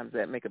sometimes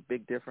that make a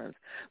big difference.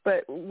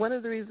 But one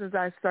of the reasons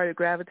I started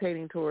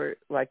gravitating toward,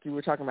 like you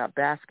were talking about,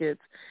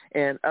 baskets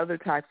and other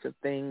types of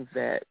things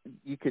that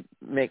you could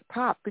make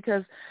pop,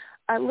 because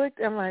I looked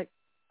and I'm like,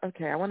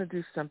 okay, I want to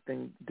do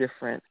something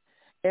different.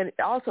 And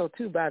also,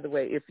 too, by the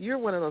way, if you're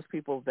one of those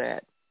people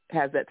that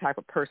has that type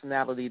of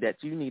personality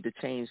that you need to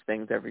change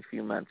things every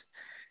few months,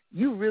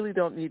 you really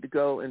don't need to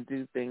go and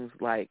do things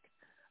like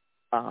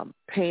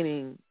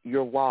painting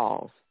your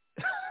walls.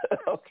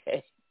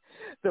 Okay.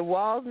 The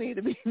walls need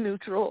to be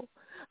neutral.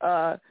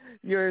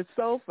 Your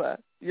sofa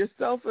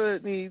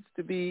needs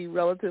to be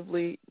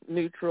relatively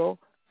neutral.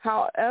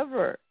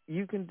 However,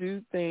 you can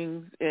do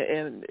things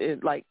and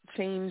like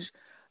change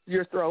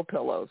your throw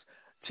pillows,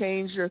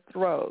 change your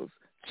throws,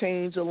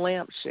 change a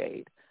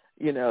lampshade,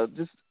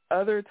 just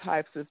other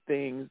types of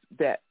things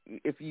that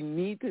if you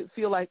need to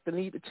feel like the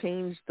need to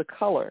change the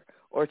color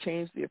or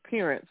change the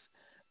appearance,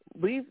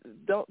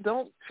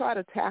 don't try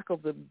to tackle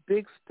the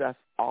big stuff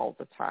all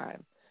the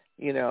time.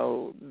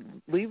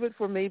 Leave it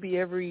for maybe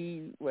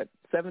every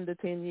 7 to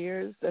 10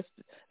 years. That's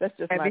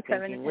just my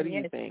thinking. What do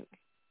you think?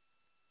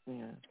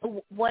 Yeah.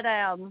 What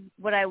I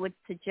would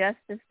suggest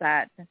is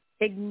that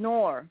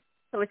ignore.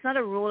 So it's not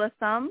a rule of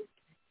thumb,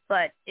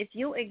 but if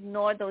you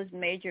ignore those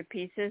major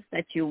pieces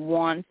that you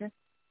want to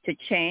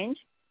change,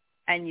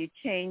 and you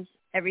change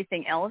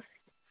everything else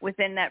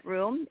within that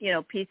room,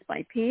 piece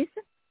by piece,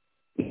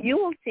 you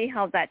will see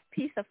how that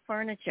piece of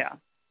furniture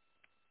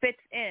fits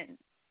in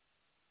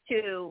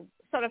to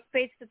sort of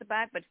fades to the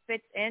back, but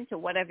fits into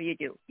whatever you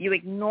do. You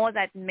ignore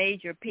that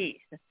major piece,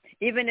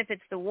 even if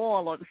it's the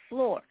wall or the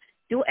floor.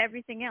 Do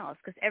everything else,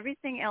 because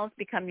everything else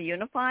becomes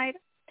unified,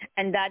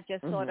 and that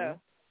just sort of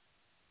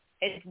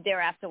is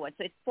there afterwards.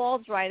 So it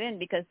falls right in,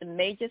 because the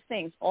major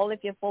things, all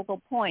of your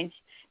focal points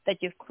that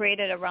you've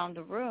created around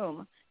the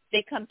room,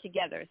 they come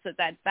together. So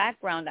that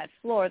background, that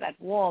floor, that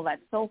wall, that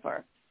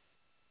sofa,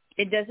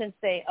 it doesn't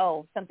say,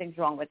 oh, something's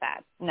wrong with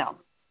that. No.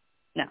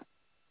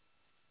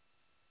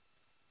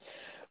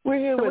 We're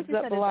here with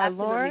Zeppelin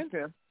Lawrence.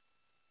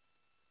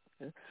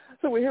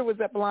 So we're here with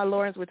Zeppelin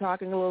Lawrence. We're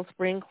talking a little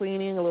spring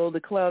cleaning, a little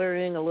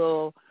decluttering, a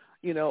little,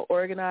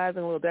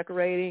 organizing, a little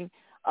decorating.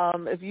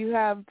 If you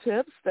have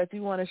tips that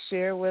you want to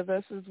share with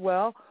us as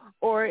well,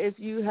 or if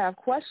you have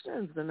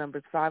questions, the number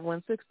is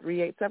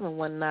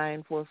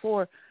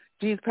 516-387-1944.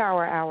 G's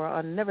Power Hour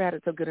on Never Had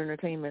It So Good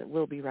Entertainment.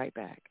 We'll be right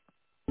back.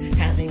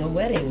 Having a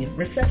wedding,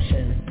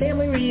 reception,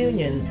 family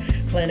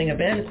reunion, planning a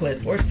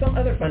banquet, or some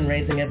other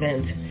fundraising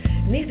event.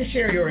 Need to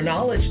share your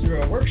knowledge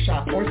through a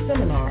workshop or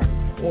seminar,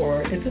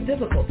 or it's a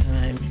difficult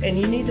time and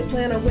you need to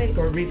plan a wake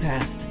or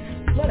repast.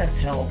 Let us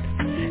help.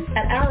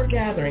 At our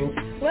gatherings,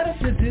 let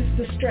us reduce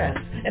the stress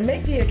and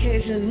make the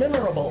occasion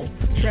memorable,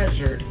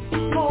 treasured.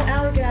 Call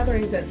our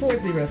gatherings at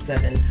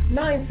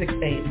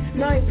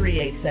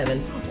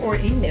 407-968-9387 or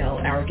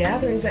email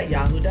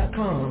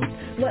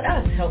ourgatherings@yahoo.com. Let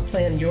us help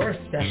plan your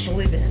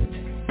special event.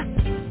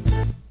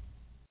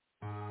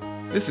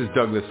 This is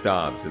Douglas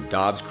Dobbs of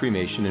Dobbs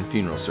Cremation and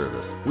Funeral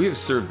Service. We have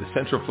served the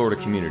Central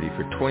Florida community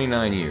for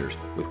 29 years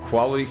with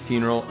quality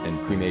funeral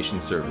and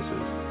cremation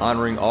services.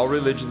 Honoring all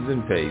religions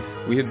and faiths,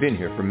 we have been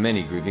here for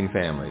many grieving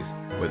families.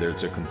 Whether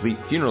it's a complete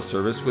funeral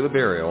service with a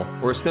burial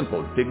or a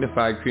simple,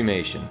 dignified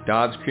cremation,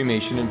 Dobbs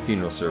Cremation and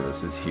Funeral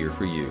Service is here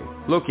for you.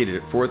 Located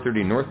at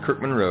 430 North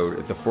Kirkman Road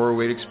at the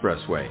 408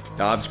 Expressway,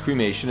 Dobbs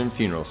Cremation and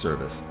Funeral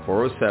Service,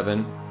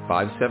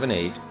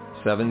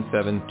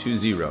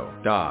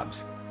 407-578-7720. Dobbs,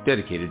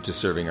 dedicated to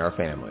serving our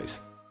families.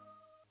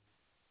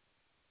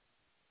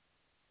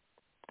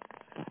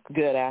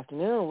 Good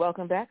afternoon.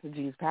 Welcome back to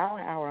G's Power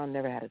Hour on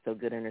Never Had It So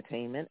Good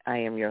Entertainment. I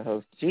am your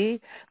host,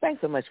 G.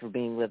 Thanks so much for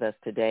being with us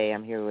today.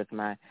 I'm here with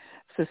my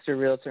sister,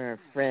 realtor, and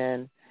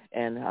friend,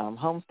 and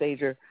home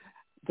stager,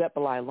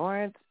 Zeppelin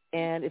Lawrence.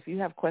 And if you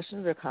have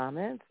questions or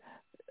comments,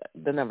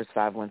 the number is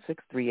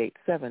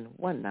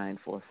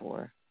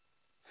 516-387-1944.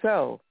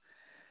 So,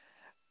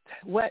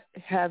 what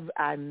have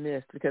I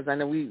missed? Because I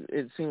know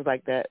it seems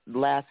like that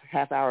last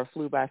half hour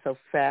flew by so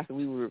fast.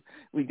 We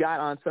got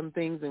on some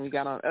things and we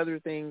got on other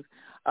things.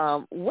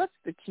 What's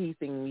the key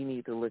thing we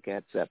need to look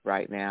at, Zep,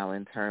 right now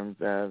in terms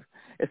of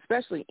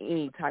especially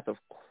any type of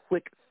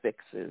quick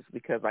fixes?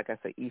 Because like I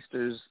said,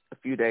 Easter's a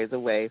few days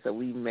away, so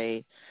we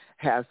may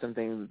have some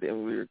things that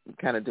we're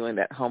kind of doing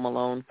that Home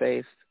Alone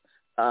face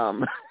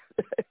in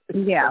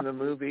the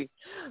movie.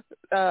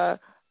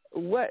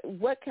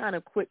 what kind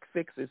of quick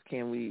fixes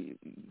can we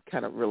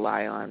kind of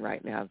rely on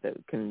right now that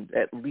can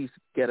at least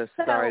get us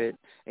started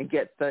and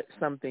get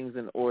some things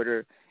in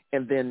order,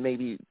 and then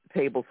maybe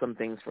table some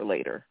things for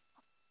later?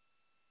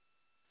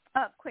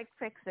 Quick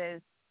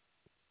fixes,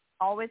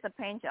 always a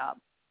paint job.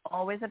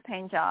 Always a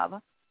paint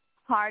job.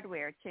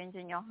 Hardware,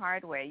 changing your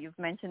hardware. You've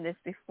mentioned this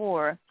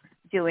before,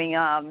 doing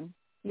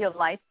your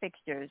light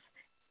fixtures.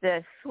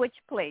 The switch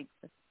plates,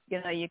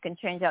 you can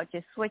change out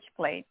your switch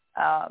plate.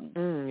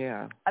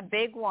 Yeah. A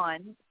big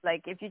one,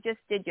 like if you just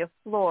did your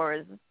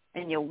floors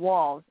and your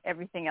walls,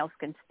 everything else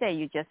can stay.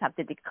 You just have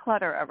to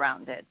declutter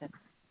around it.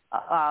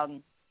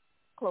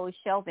 Close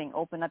shelving,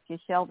 open up your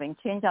shelving,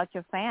 change out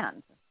your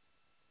fans.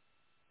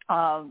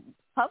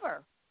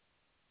 Cover.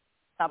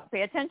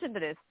 Pay attention to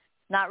this.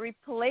 Not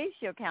replace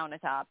your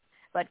countertops,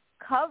 but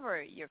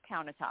cover your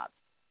countertops.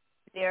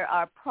 There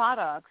are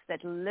products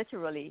that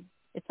literally,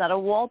 it's not a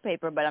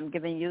wallpaper, but I'm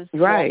giving you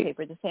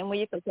wallpaper. The same way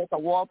you can take a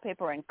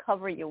wallpaper and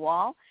cover your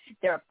wall,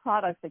 there are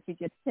products that you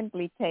just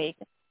simply take,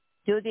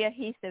 do the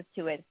adhesive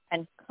to it,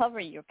 and cover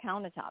your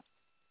countertops.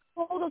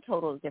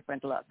 Total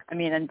different look. I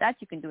mean, and that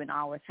you can do in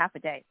hours, half a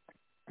day,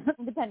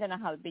 depending on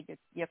how big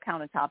your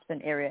countertops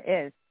and area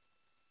is.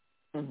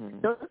 Mm-hmm.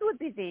 Those would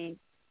be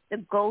the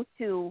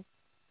go-to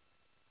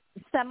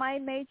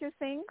semi-major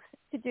things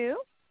to do,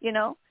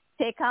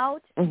 take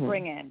out,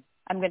 bring in.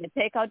 I'm going to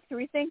take out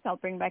 3 things. I'll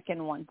bring back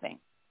in 1 thing.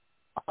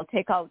 I'll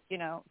take out,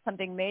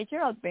 something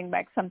major. I'll bring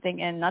back something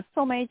in not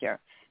so major,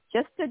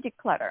 just to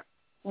declutter.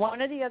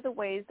 One of the other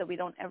ways that we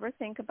don't ever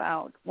think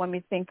about when we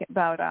think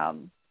about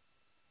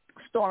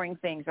storing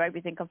things, right?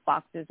 We think of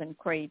boxes and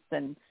crates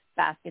and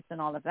baskets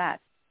and all of that.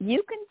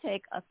 You can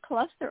take a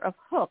cluster of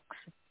hooks,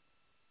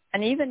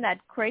 and even that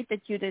crate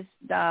that you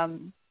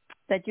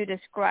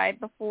described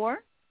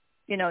before,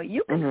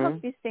 you can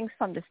hook these things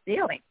from the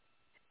ceiling.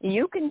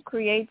 You can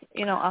create,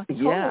 a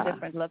total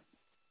different look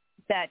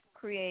that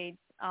creates,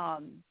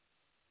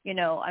 we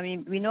know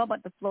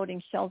about the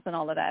floating shelves and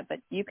all of that, but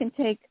you can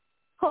take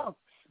hooks,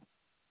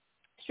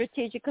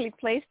 strategically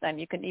place them.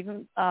 You can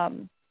even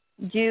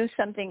do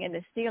something in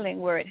the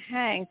ceiling where it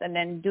hangs and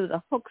then do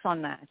the hooks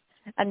on that.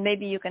 And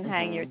maybe you can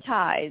hang your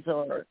ties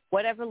or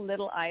whatever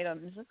little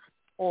items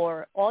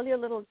or all your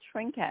little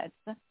trinkets.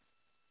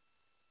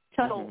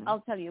 So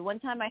I'll tell you,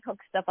 one time I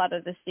hooked stuff out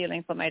of the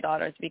ceiling for my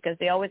daughters because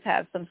they always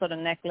have some sort of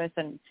necklace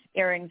and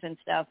earrings and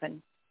stuff and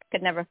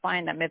could never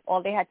find them. If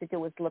all they had to do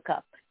was look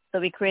up. So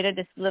we created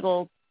this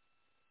little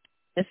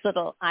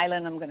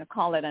island, I'm going to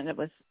call it, and it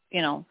was,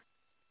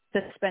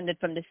 suspended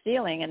from the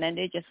ceiling, and then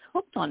they just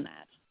hooked on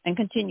that and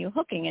continue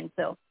hooking. And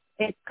so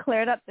it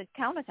cleared up the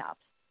countertops.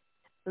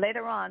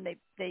 Later on,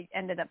 they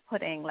ended up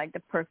putting like the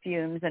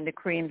perfumes and the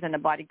creams and the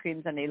body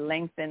creams, and they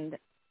lengthened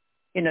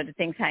the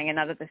things hanging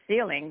out of the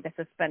ceiling, they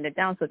suspended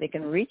down so they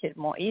can reach it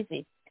more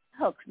easy.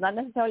 Hooks, not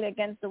necessarily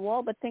against the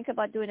wall, but think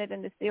about doing it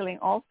in the ceiling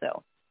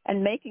also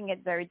and making it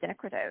very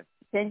decorative.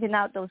 Changing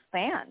out those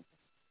fans.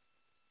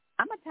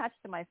 I'm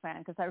attached to my fan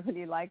because I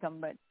really like them,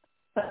 but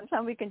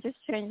sometimes we can just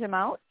change them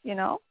out,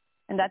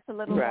 and that's a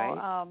little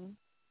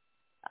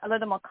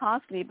more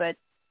costly, but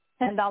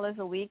 $10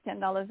 a week,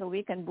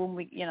 and boom,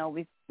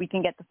 we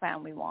can get the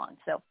fan we want.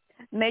 So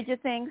major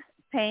things: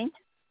 paint,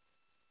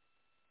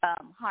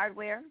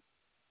 hardware,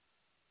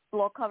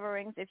 floor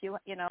coverings, if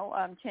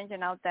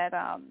changing out that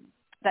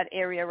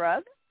area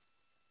rug,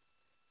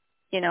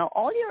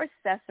 all your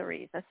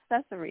accessories.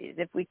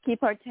 If we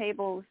keep our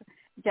tables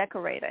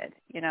decorated,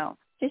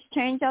 just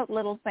change out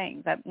little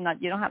things.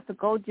 You don't have to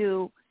go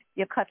do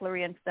your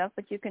cutlery and stuff,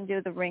 but you can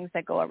do the rings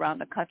that go around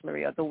the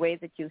cutlery or the way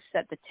that you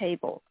set the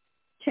table.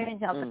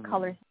 Change out the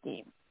color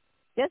scheme.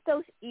 Just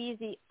those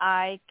easy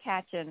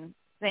eye-catching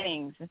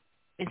things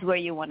is where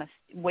you want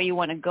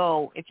to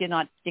go if you're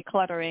not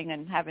decluttering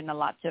and having a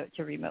lot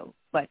to remove.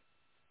 But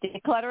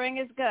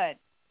decluttering is good.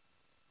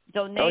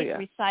 Donate,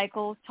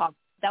 recycle, talk.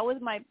 That was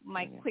my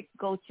quick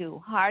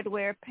go-to.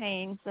 Hardware,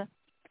 paints,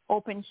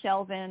 open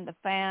shelving, the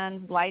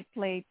fans, light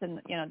plates, and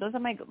those are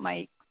my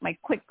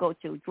quick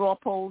go-to. Drawer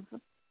pulls.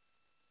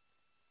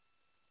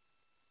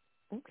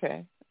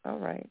 Okay, all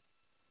right.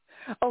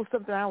 Oh,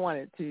 something I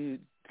wanted to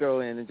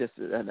throw in, and just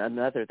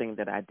another thing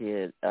that I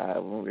did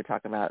when we were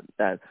talking about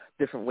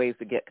different ways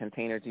to get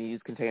containers and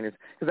use containers,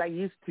 because I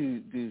used to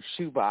do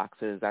shoe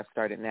boxes. I've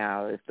started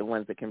now. It's the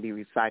ones that can be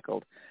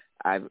recycled.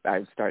 I've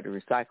started to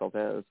recycle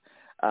those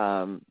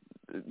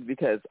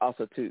because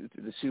also too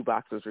the shoe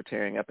boxes were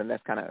tearing up, and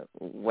that's kind of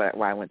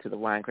why I went to the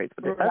wine crates.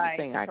 But the other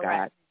thing I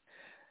got,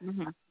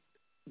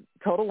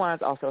 Total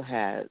Wines also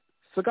had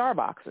cigar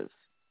boxes,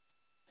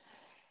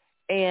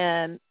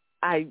 and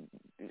I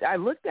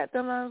looked at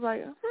them and I was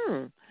like,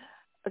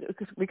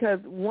 because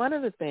one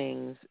of the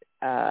things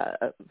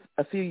a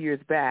few years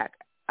back,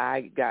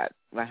 I got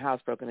my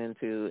house broken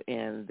into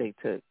and they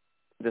took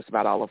just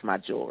about all of my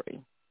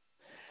jewelry.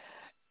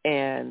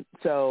 And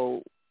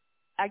so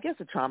I guess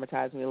it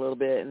traumatized me a little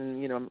bit.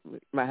 And,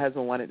 my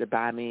husband wanted to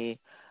buy me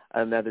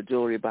another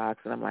jewelry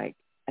box. And I'm like,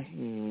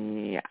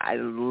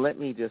 let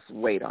me just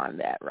wait on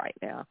that right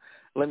now.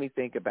 let me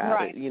think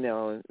about it,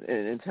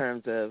 in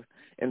terms of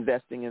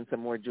investing in some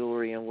more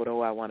jewelry and what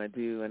do I want to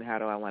do and how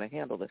do I want to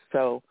handle this.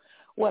 So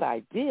what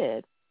I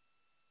did,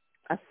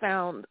 I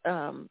found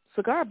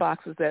cigar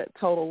boxes at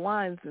Total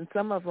Wines, and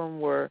some of them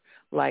were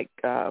like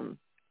I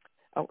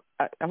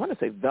want to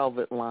say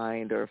velvet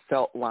lined or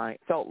felt lined,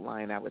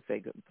 I would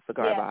say,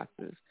 cigar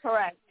boxes.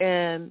 Correct.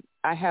 And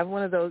I have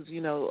one of those,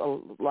 a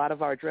lot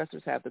of our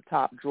dressers have the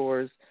top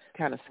drawers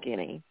kind of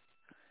skinny.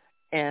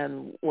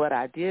 And what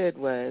I did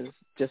was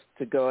just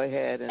to go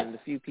ahead, and the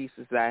few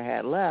pieces that I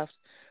had left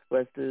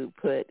was to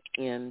put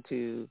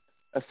into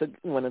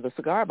one of the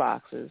cigar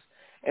boxes.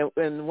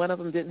 And one of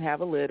them didn't have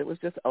a lid. It was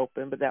just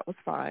open, but that was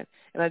fine.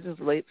 And I just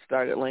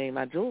started laying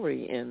my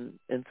jewelry in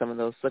some of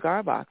those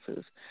cigar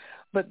boxes.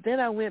 But then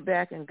I went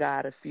back and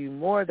got a few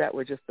more that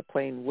were just the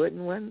plain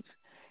wooden ones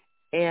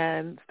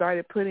and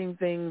started putting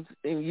things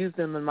and used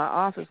them in my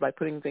office, like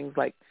putting things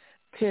like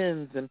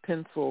pens and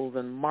pencils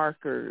and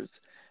markers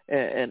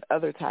and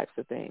other types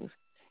of things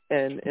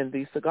in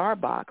these cigar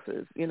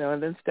boxes,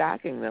 and then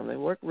stacking them. They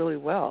work really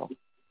well.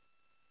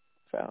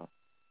 So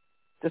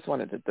just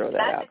wanted to throw that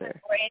out there.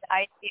 That's a great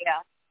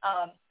idea.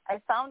 I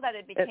found that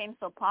it became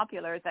so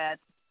popular that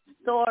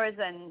stores,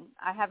 and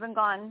I haven't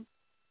gone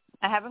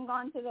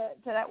to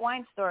that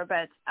wine store,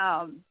 but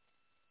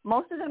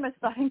most of them are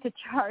starting to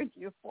charge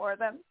you for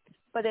them.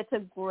 But it's a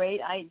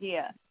great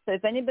idea. So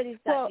if anybody's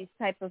got these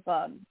type of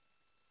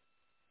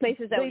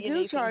places that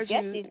you can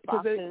get these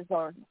boxes,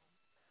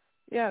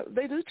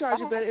 they do charge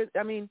you, but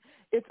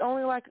it's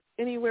only like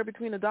anywhere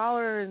between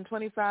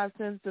 $1.25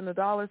 and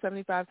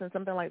 $1.75,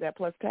 something like that,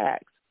 plus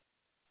tax.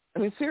 I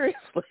mean,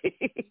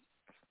 seriously.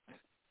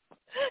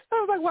 I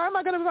was like, why am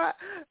I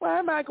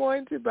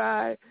going to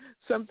buy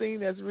something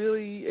that's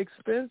really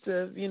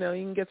expensive? You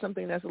can get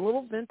something that's a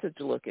little vintage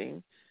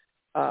looking,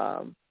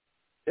 and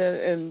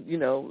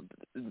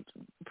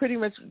pretty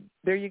much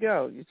there you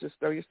go. You just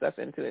throw your stuff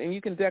into it, and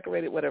you can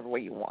decorate it whatever way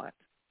you want.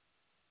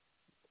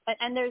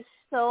 And there's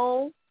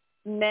so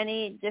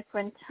many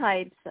different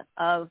types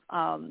of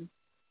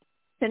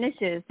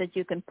finishes that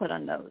you can put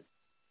on those.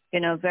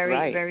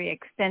 Very, very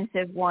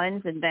extensive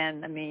ones. And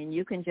then,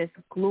 you can just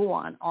glue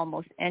on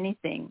almost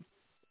anything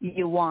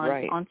you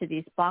want onto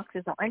these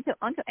boxes, or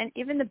onto and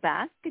even the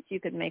baskets you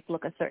could make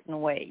look a certain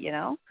way,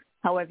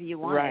 however you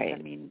want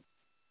it.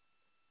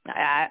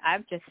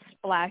 I've just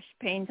splashed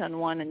paint on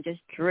one and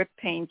just drip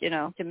paint,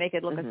 to make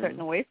it look a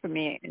certain way for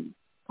me, and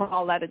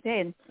call that a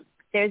day. And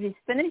there's these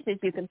finishes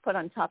you can put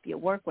on top of your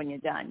work when you're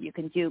done. You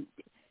can do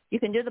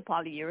the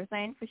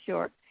polyurethane for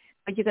sure,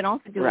 but you can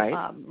also do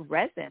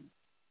resin.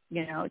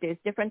 There's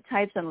different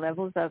types and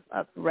levels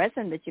of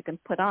resin that you can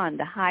put on,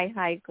 the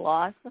high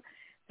gloss,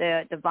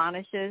 the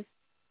varnishes,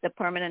 the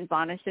permanent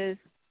varnishes.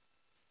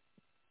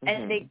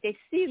 And they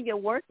seal your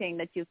working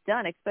that you've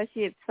done,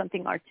 especially if it's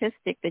something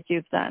artistic that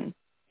you've done.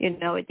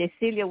 They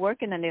seal your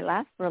working and they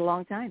last for a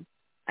long time.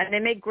 And they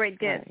make great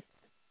gifts.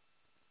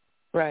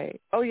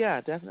 Right. Oh,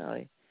 yeah,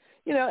 definitely.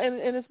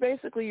 And it's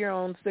basically your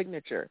own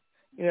signature,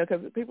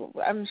 because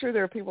I'm sure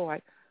there are people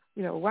like,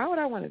 why would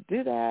I want to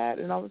do that?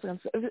 And all this kind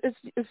of stuff.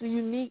 It's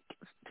unique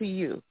to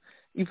you.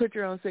 You put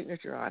your own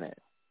signature on it.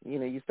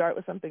 You start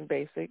with something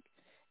basic,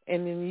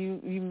 and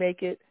then you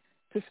make it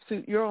to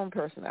suit your own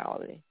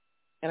personality.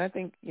 And I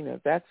think,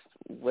 that's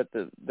what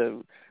the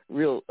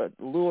real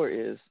allure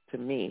is to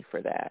me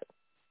for that.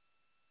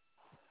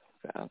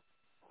 So.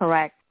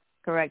 Correct.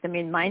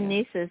 My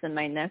nieces and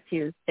my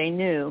nephews, they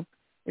knew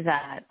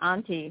that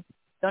Auntie,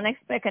 don't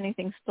expect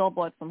anything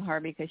store-bought from her,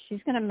 because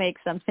she's going to make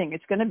something.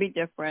 It's going to be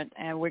different,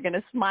 and we're going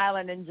to smile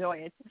and enjoy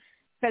it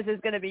because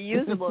it's going to be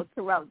usable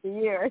throughout the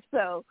year.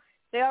 So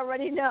they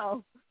already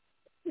know.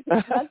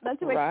 Not to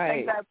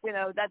expect that,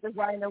 that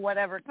design or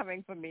whatever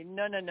coming from me.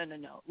 No.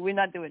 We're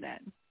not doing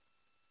that.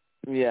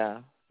 Yeah,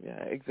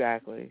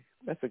 exactly.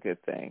 That's a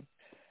good thing.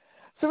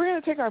 So we're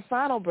going to take our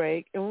final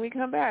break, and when we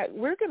come back,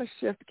 we're going to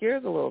shift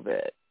gears a little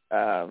bit.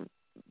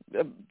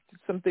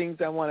 Some things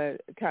I want to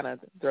kind of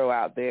throw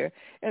out there.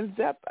 And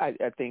Zep, I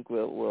think,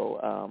 will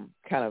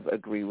kind of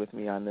agree with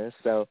me on this.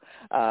 So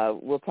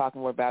we'll talk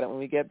more about it when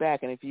we get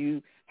back. And if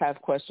you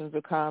have questions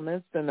or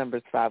comments, the number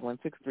is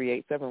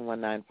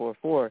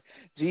 516-387-1944.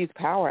 G's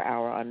Power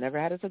Hour on Never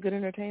Had It So Good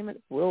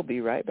Entertainment. We'll be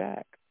right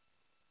back.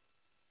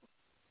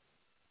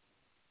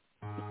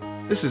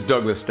 This is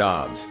Douglas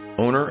Dobbs,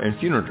 owner and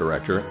funeral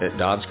director at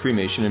Dobbs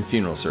Cremation and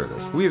Funeral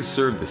Service. We have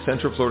served the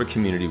Central Florida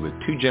community with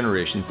 2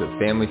 generations of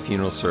family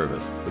funeral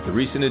service. With the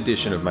recent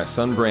addition of my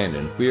son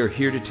Brandon, we are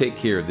here to take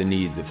care of the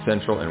needs of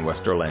Central and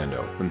West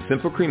Orlando. From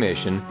simple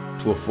cremation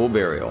to a full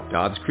burial,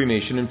 Dobbs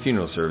Cremation and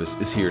Funeral Service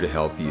is here to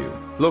help you.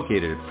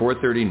 Located at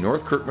 430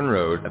 North Kirkman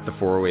Road at the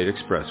 408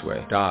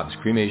 Expressway. Dobbs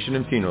Cremation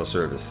and Funeral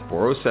Service,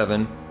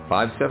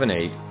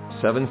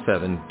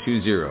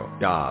 407-578-7720.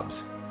 Dobbs,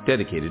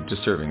 dedicated to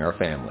serving our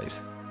families.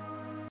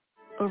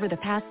 Over the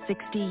past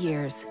 60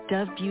 years,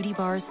 Dove Beauty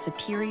Bar's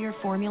superior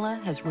formula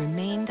has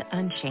remained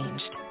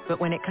unchanged. But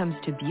when it comes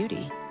to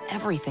beauty,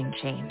 everything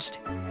changed.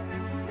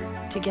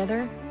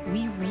 Together, we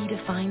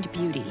redefined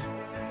beauty.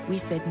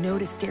 We said no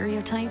to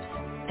stereotypes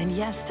and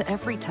yes to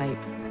every type.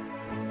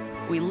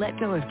 We let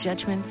go of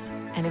judgments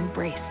and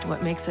embraced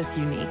what makes us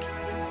unique.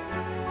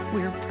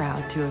 We're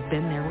proud to have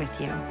been there with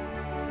you,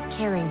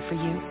 caring for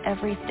you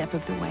every step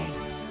of the way.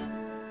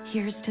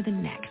 Here's to the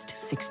next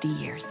 60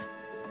 years.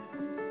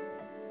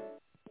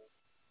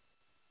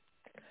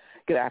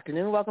 Good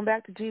afternoon. Welcome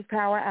back to G's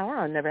Power Hour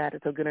on Never Had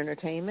It So Good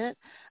Entertainment.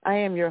 I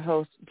am your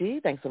host, G.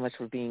 Thanks so much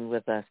for being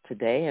with us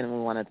today. And we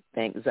want to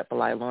thank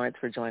Zeppalai Lawrence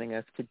for joining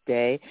us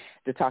today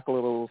to talk a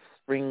little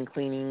spring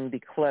cleaning,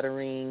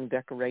 decluttering,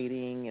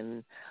 decorating,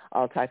 and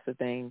all types of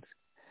things.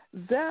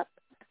 Zepp,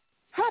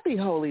 happy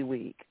Holy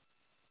Week.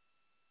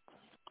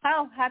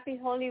 Oh, happy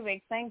Holy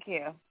Week. Thank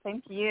you.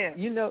 Thank you.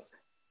 You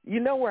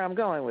know where I'm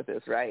going with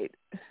this, right?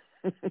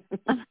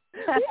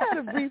 We had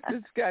a brief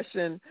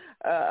discussion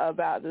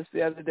about this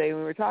the other day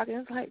when we were talking.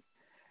 It's like,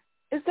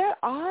 is that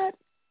odd?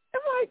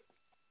 I'm like,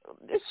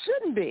 it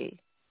shouldn't be.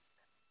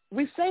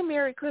 We say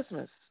Merry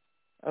Christmas,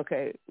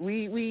 okay?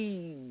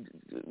 We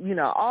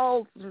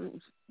all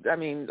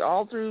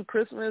through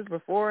Christmas,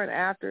 before and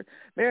after,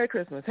 Merry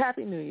Christmas,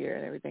 Happy New Year,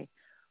 and everything.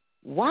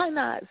 Why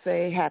not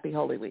say Happy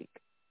Holy Week?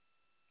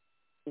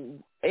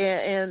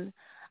 And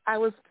I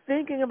was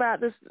thinking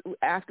about this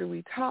after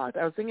we talked.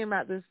 I was thinking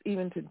about this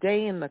even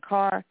today in the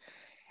car.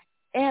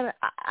 And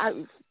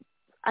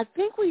I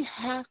think we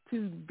have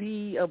to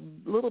be a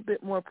little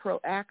bit more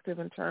proactive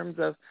in terms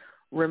of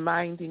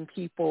reminding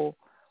people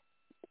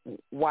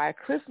why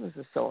Christmas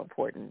is so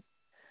important.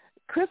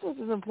 Christmas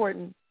is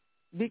important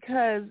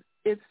because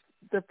it's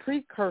the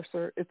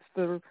precursor. It's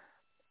the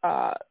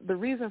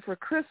reason for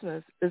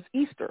Christmas is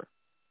Easter.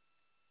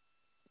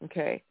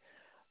 Okay?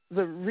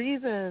 The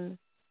reason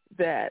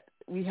that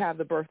we have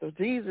the birth of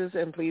Jesus,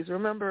 and please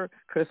remember,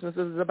 Christmas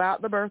is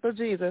about the birth of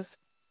Jesus,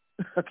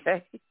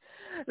 okay?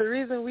 The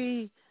reason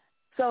we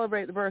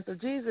celebrate the birth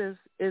of Jesus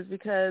is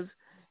because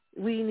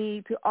we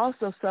need to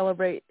also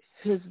celebrate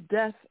his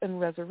death and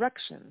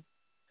resurrection.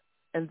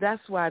 And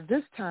that's why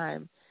this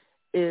time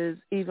is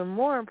even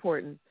more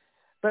important.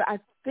 But I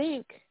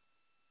think,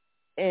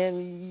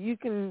 and you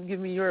can give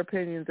me your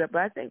opinions, but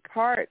I think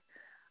part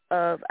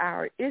of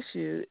our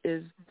issue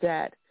is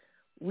that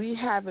we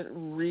haven't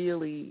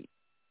really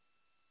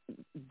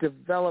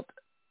developed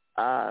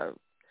a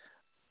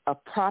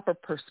proper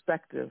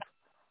perspective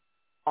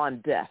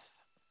on death.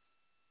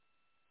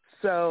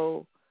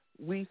 So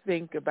we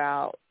think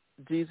about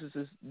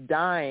Jesus'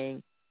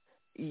 dying.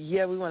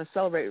 Yeah, we want to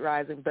celebrate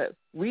rising, but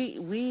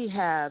we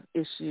have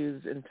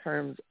issues in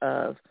terms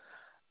of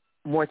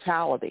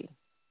mortality.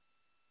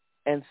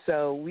 And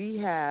so we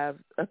have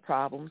a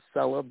problem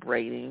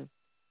celebrating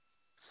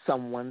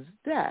someone's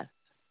death.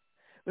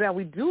 Now,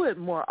 we do it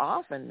more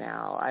often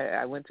now.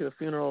 I went to a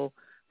funeral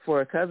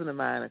for a cousin of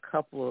mine a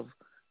couple of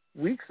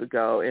weeks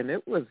ago, and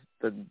it was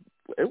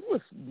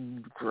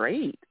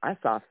great. I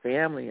saw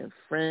family and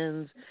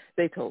friends.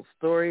 They told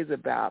stories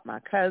about my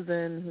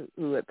cousin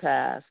who had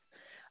passed,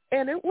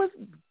 and it was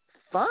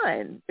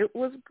fun. It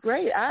was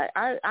great.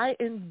 I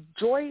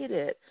enjoyed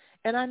it.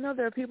 And I know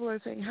there are people who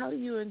are saying, how do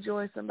you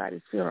enjoy somebody's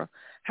funeral?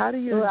 How do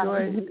you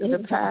enjoy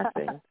the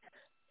passing?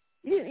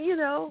 You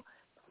know,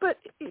 but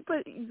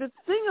the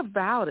thing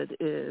about it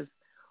is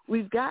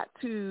we've got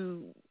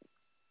to,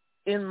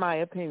 in my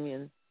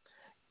opinion,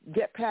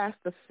 get past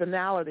the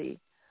finality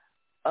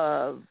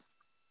of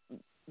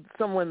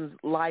someone's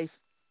life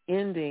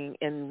ending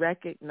and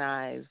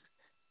recognize,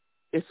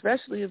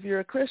 especially if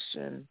you're a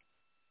Christian,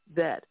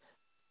 that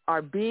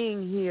our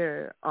being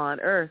here on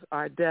earth,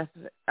 our death,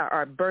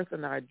 our birth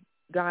and our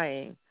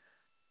dying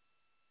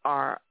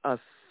are a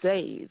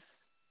phase.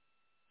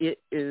 It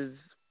is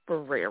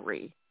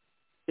temporary.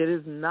 It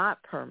is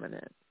not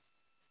permanent.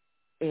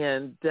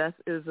 And death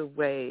is a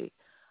way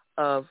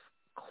of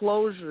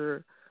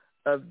closure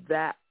of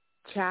that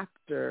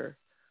chapter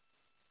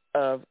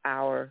of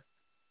our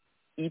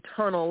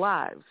eternal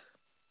lives,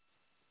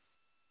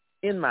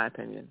 in my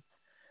opinion.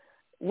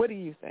 What do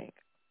you think?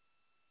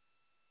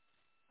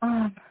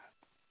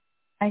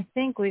 I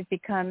think we've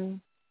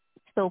become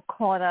so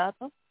caught up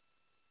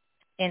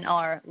in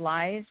our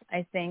lives.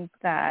 I think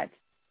that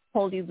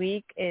Holy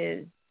Week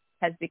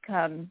has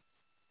become,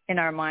 in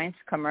our minds,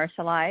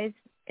 commercialized.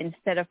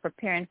 Instead of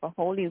preparing for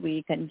Holy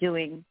Week and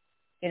doing,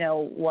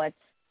 what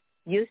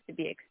used to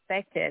be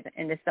expected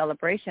in the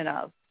celebration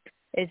of,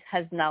 it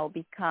has now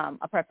become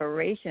a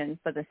preparation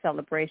for the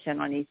celebration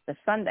on Easter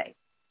Sunday.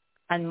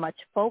 And much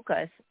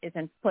focus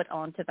isn't put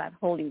onto that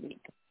Holy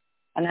Week.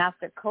 And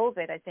after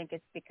COVID, I think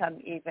it's become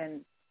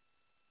even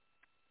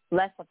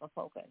less of a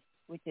focus,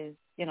 which is,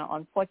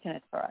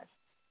 unfortunate for us.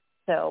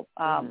 So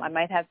I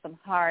might have some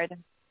hard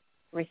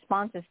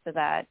responses to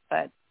that,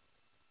 but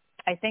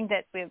I think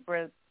that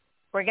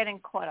we're getting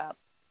caught up.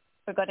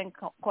 We're getting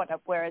caught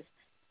up, whereas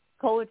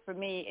COVID, for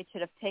me, it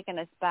should have taken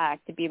us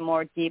back to be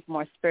more deep,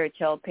 more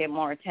spiritual, pay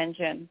more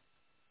attention.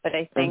 But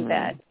I think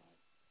that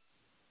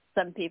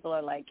some people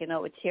are like,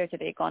 it's here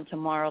today, gone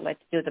tomorrow.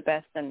 Let's do the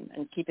best and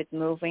keep it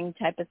moving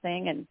type of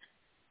thing. And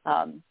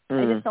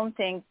I just don't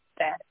think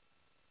that,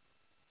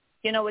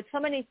 with so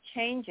many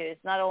changes,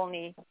 not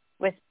only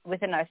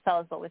within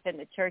ourselves but within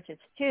the churches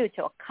too,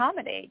 to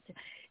accommodate,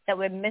 that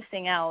we're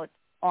missing out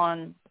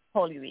on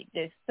Holy Week.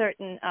 There's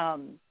certain,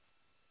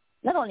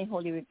 not only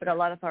Holy Week, but a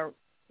lot of our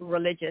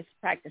religious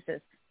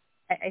practices.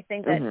 I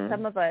think that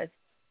some of us,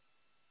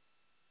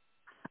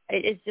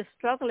 it's just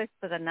struggle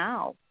for the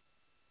now.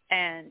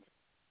 And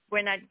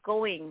we're not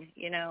going,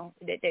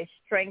 there's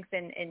strength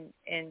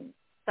in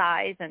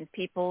size and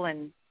people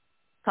and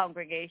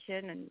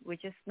congregation, and we're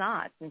just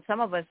not. And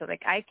some of us are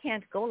like, I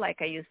can't go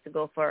like I used to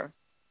go for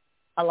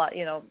a lot,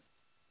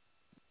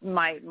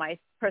 my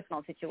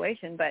personal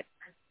situation, but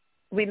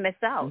we miss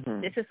out.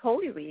 This is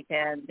Holy Week,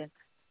 and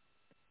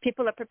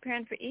people are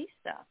preparing for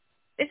Easter.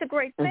 It's a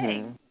great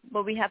thing,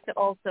 but we have to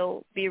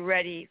also be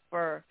ready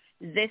for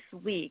this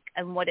week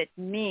and what it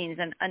means,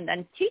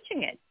 and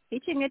teaching it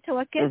to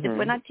our kids. If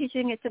we're not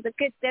teaching it to the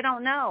kids, they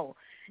don't know.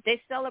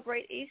 They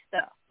celebrate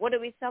Easter. What are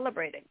we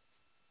celebrating?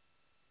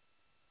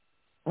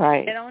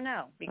 Right. They don't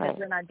know because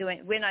we're not doing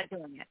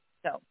it.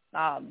 So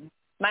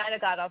might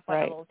have got off on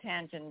a little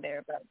tangent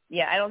there, but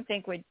yeah, I don't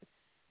think we're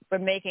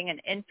making an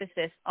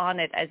emphasis on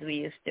it as we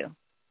used to.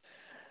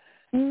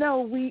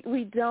 No,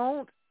 we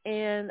don't,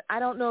 and I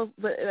don't know.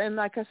 But and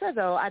like I said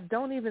though, I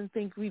don't even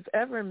think we've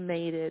ever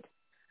made it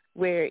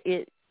where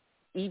it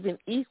even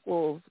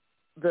equals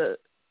the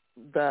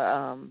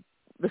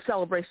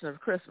celebration of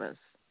Christmas.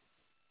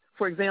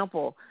 For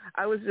example,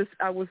 I was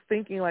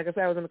thinking, like I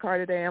said, I was in the car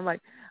today. I'm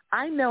like,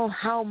 I know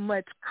how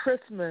much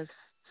Christmas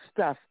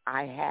stuff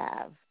I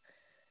have.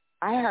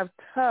 I have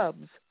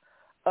tubs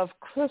of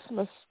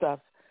Christmas stuff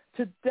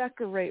to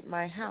decorate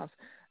my house.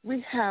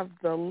 We have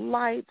the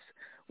lights.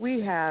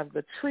 We have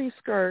the tree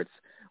skirts.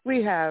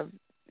 We have,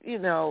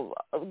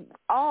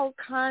 all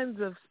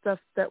kinds of stuff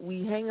that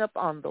we hang up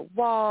on the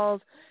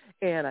walls,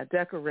 and I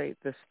decorate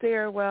the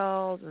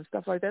stairwells and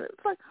stuff like that.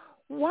 It's like,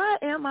 why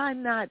am I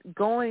not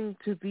going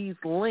to these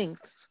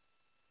lengths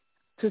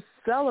to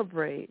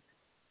celebrate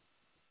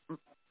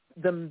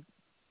the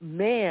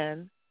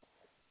man,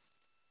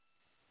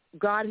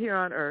 God here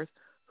on earth,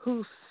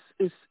 who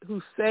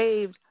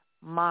saved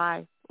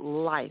my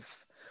life,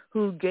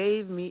 who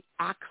gave me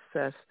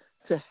access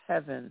to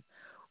heaven?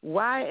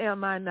 Why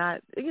am I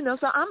not,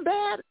 so I'm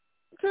bad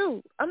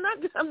too. I'm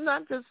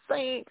not just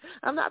saying,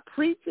 I'm not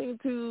preaching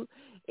to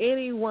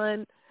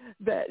anyone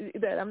that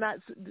I'm not,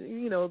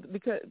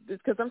 because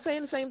I'm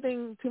saying the same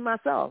thing to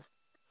myself.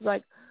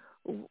 Like,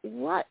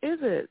 what is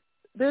it?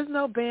 There's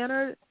no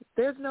banner.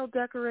 There's no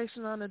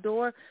decoration on the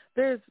door.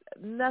 There's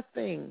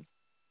nothing.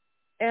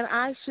 And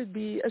I should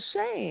be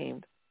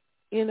ashamed,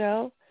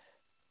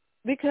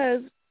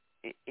 because,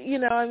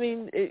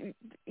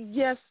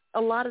 yes, a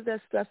lot of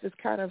that stuff is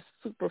kind of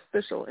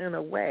superficial in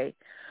a way.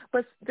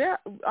 But there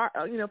are,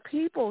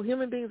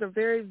 human beings are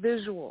very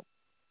visual.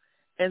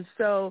 And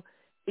so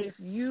if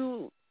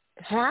you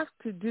have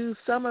to do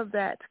some of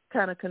that to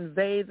kind of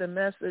convey the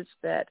message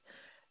that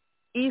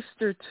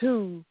Easter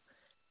too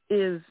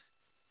is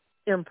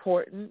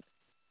important,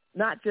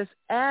 not just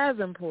as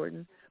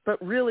important,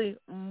 but really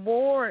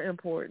more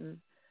important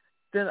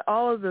than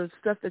all of the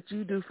stuff that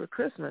you do for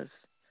Christmas.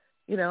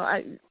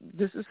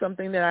 This is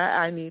something that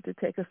I need to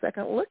take a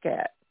second look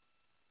at.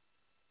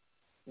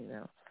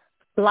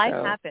 Life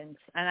happens,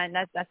 and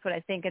that's what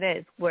I think it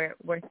is. We're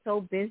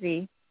so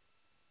busy.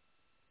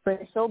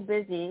 We're so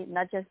busy,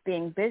 not just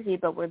being busy,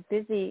 but we're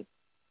busy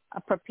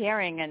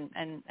preparing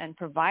and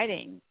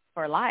providing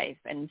for life.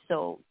 And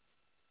so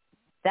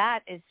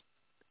that is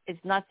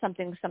not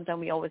something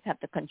sometimes we always have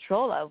the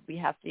control of. We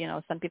have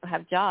to, some people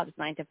have jobs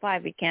 9 to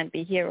 5. We can't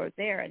be here or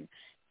there. And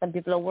some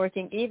people are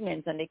working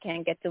evenings and they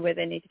can't get to where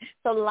they need to.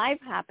 So life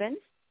happens,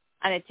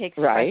 and it takes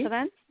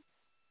precedence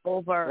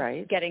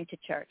over getting to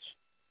church,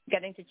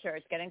 getting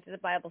to the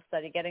Bible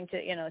study, getting to,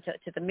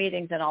 to the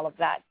meetings and all of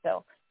that.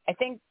 So I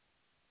think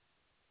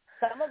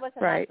some of us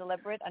are not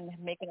deliberate and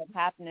making it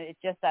happen. It's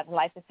just that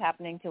life is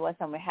happening to us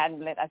and we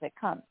handle it as it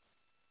comes.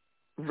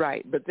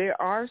 Right. But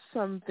there are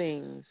some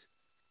things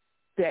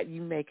that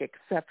you make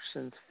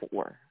exceptions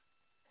for.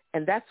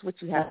 And that's what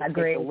you have to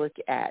take a look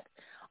at.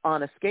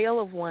 On a scale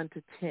of 1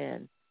 to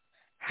 10,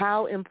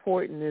 how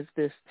important is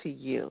this to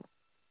you?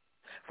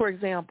 For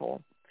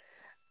example,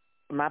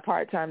 my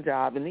part-time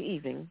job in the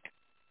evening,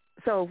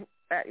 so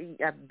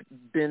I've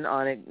been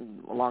on it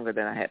longer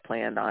than I had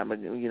planned on,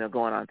 but,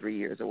 going on 3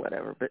 years or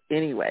whatever. But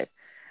anyway,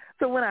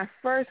 so when I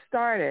first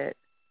started,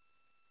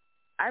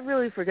 I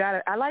really forgot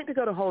it. I like to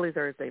go to Holy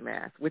Thursday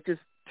Mass, which is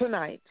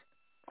tonight.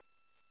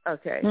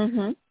 Okay.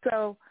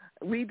 So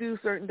we do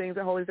certain things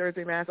at Holy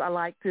Thursday Mass. I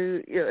like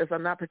to, if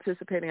I'm not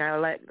participating, I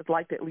like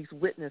to at least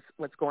witness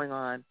what's going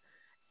on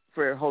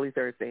for Holy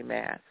Thursday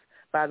Mass.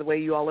 By the way,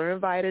 you all are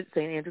invited,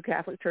 St. Andrew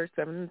Catholic Church,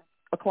 7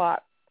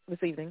 o'clock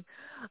this evening.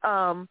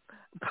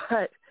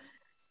 But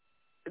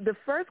the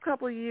first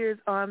couple of years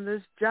on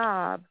this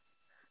job,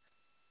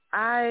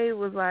 I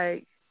was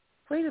like,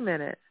 wait a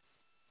minute.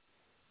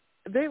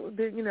 They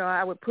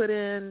I would put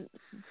in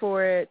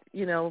for it,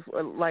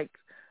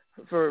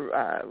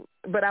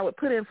 but I would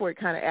put in for it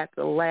kind of at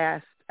the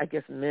last, I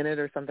guess, minute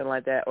or something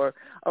like that, or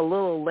a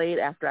little late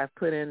after I've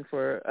put in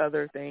for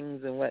other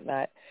things and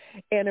whatnot.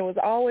 And it was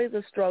always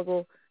a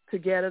struggle to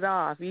get it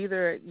off.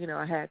 Either,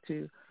 I had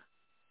to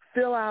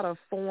fill out a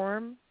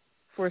form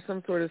for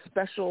some sort of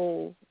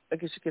special, I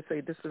guess you could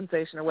say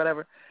dispensation or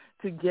whatever,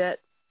 to get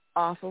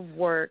off of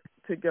work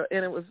to go.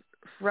 And it was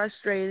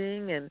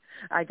frustrating, and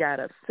I got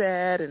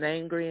upset and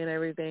angry and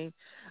everything.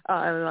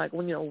 And like,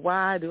 well,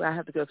 why do I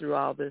have to go through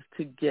all this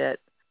to get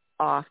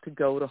off to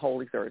go to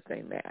Holy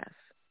Thursday Mass?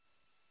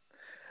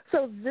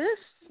 So this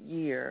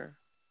year,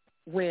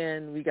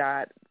 when we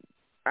got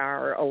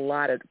our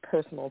allotted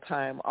personal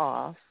time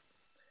off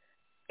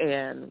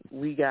and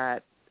we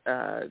got,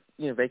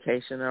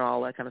 vacation and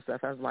all that kind of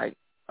stuff, I was like,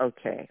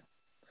 okay,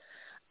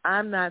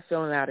 I'm not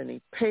filling out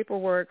any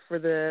paperwork for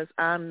this.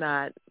 I'm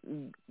not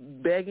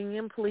begging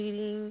and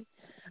pleading.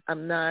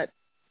 I'm not,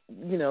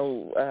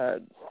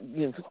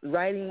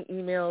 writing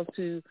emails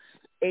to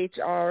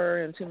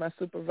HR and to my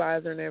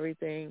supervisor and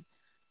everything.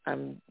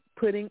 I'm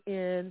putting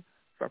in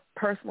for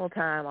personal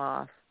time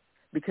off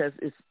because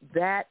it's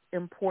that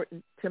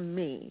important to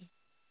me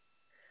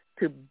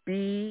to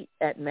be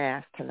at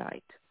Mass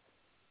tonight,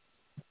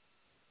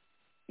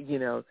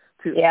 to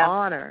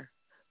honor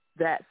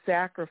that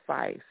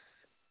sacrifice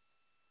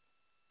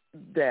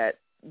that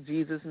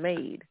Jesus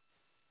made.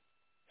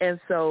 And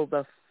so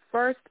the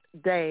first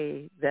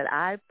day that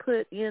I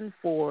put in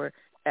for,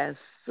 as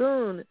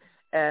soon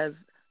as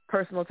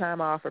personal time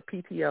off or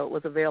PTO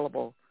was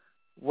available,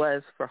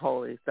 was for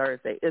Holy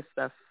Thursday. It's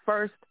the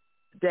first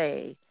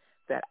day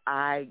that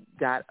I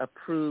got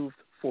approved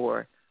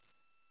for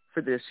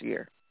this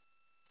year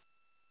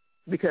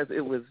because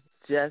it was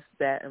just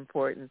that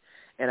important,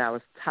 and I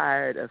was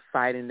tired of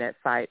fighting that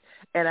fight.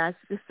 And I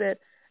just said,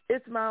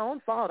 it's my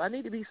own fault. I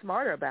need to be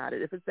smarter about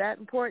it. If it's that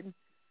important,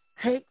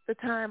 take the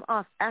time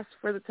off. Ask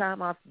for the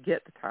time off.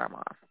 Get the time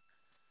off.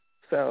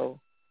 So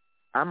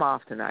I'm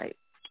off tonight.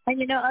 And,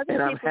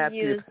 other people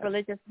use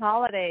religious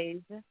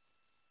holidays.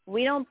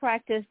 We don't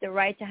practice the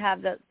right to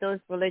have those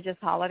religious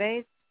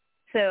holidays.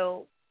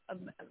 So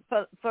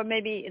for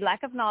maybe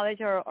lack of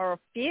knowledge or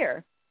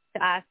fear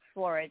to ask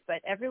for it.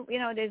 But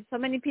there's so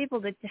many people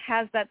that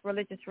has that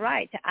religious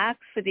right to ask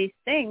for these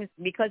things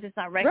because it's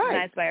not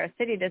recognized by our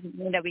city doesn't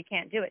mean that we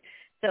can't do it.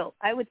 So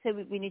I would say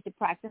we need to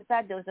practice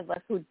that. Those of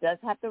us who does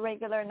have the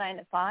regular 9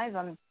 to 5,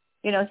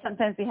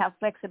 sometimes we have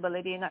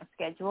flexibility in our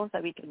schedules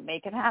that we can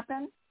make it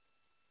happen.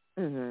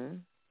 Mm-hmm.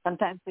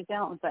 Sometimes we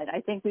don't, but I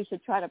think we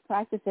should try to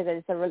practice it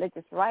as a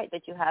religious right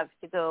that you have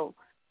to go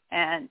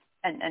and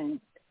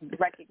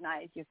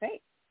recognize your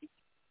faith.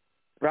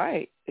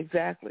 Right.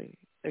 Exactly.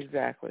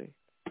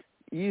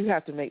 You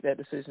have to make that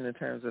decision in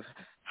terms of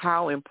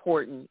how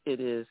important it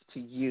is to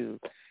you.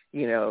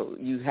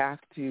 You have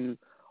to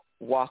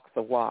walk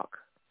the walk,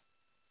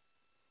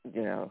 so.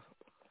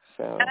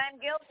 And I'm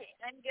guilty.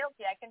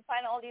 I can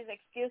find all these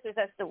excuses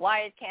as to why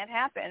it can't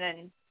happen.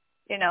 And,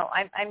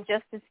 I'm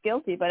just as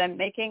guilty, but I'm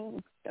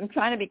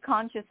trying to be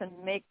conscious and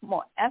make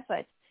more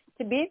effort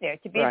to be there,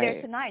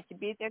 there tonight, to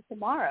be there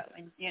tomorrow.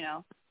 And,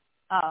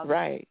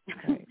 Right.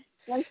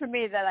 One for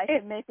me that I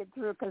can make it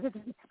through because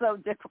it's so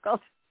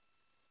difficult.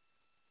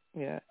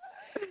 Yeah.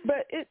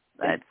 But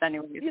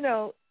anyway,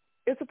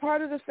 it's a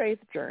part of the faith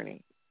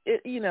journey.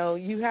 It's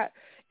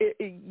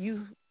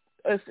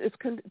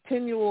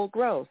continual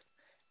growth.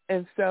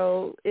 And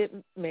so it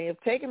may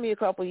have taken me a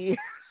couple of years,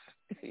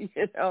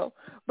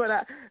 but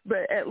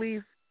at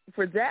least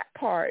for that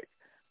part,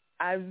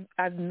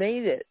 I've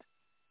made it,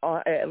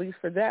 at least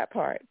for that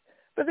part.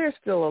 But there's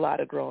still a lot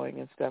of growing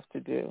and stuff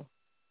to do.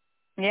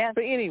 Yeah.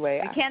 But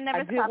anyway, we can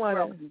never stop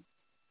growing.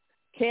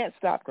 Can't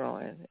stop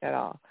growing at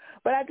all.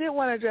 But I did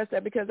want to address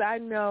that because I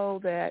know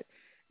that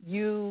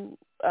you,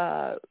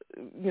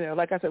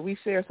 like I said, we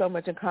share so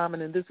much in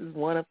common, and this is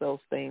one of those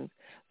things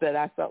that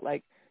I felt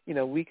like,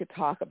 we could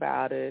talk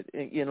about it.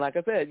 And like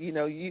I said,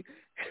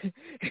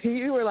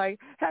 you were like,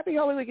 Happy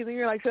Holy Week, and then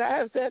you're like, should I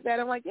have said that?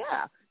 I'm like,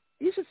 yeah,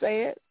 you should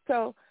say it.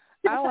 So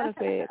I want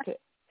to say it to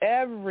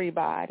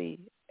everybody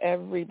as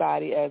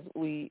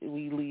we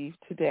leave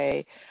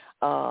today.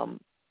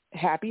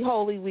 Happy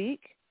Holy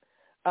Week.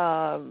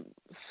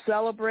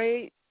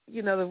 Celebrate,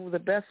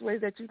 the best way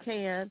that you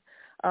can.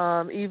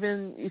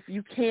 Even if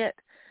you can't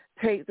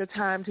take the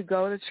time to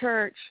go to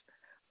church,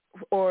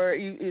 or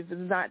if it's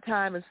not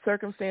time and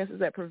circumstances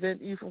that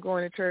prevent you from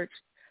going to church,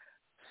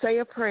 say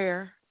a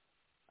prayer.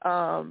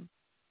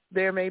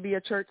 There may be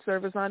a church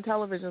service on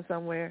television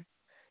somewhere.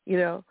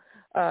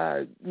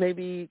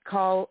 Maybe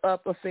call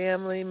up a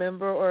family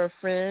member or a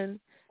friend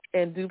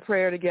and do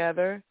prayer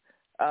together.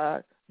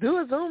 Do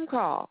a Zoom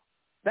call.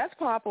 That's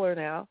popular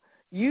now.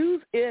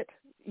 Use it.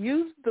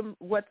 Use the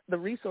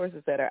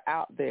resources that are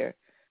out there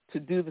to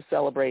do the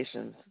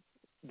celebrations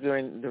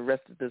during the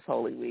rest of this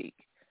Holy Week.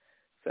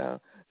 So,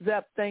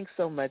 Zep, thanks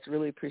so much.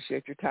 Really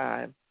appreciate your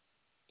time.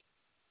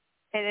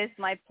 It is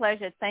my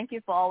pleasure. Thank you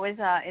for always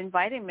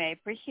inviting me. I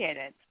appreciate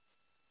it.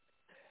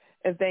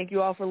 And thank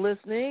you all for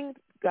listening.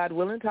 God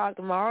willing, talk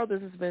tomorrow.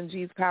 This has been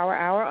G's Power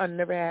Hour on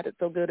Never Had It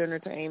So Good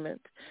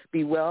Entertainment.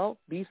 Be well,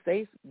 be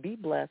safe, be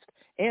blessed,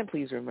 and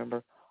please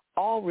remember,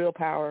 all real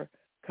power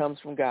comes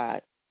from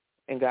God.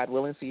 And God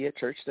willing, see you at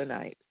church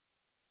tonight.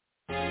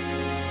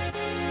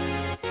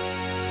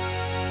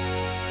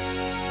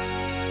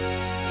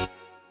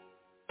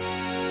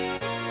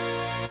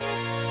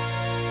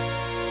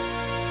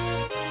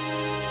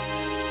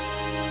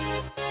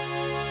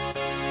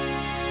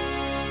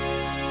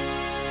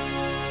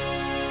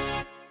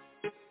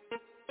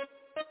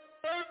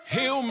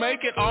 He'll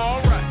make it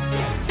all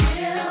right.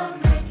 He'll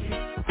make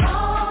it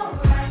all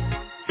right.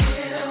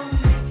 He'll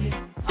make it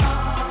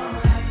all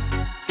right.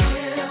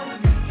 He'll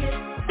make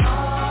it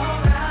all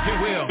right. He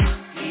will.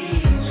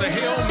 Say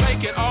he'll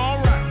make it all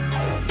right.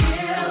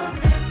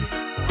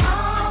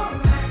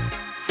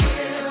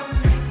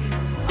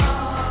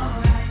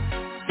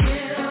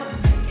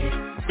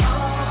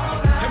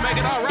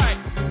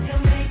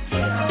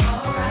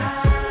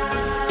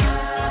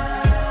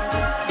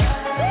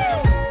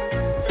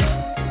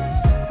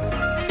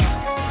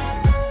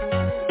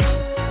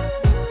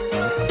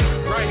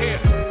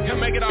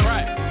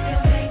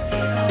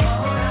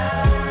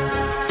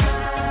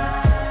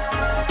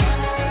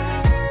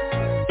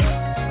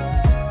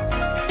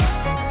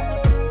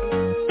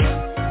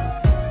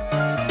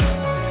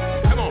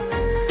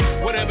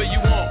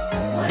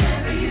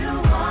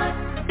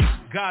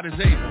 God is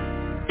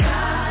able.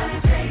 God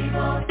is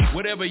able.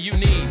 Whatever you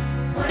need.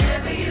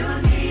 Whatever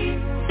you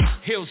need.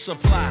 He'll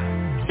supply.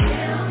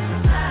 He'll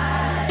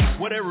supply.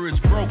 Whatever is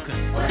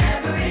broken.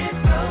 Whatever is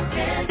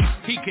broken.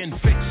 He can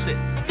fix it.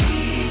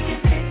 He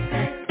can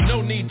fix it.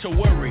 No need to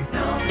worry.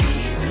 No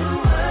need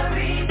to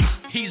worry.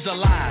 He's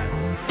alive.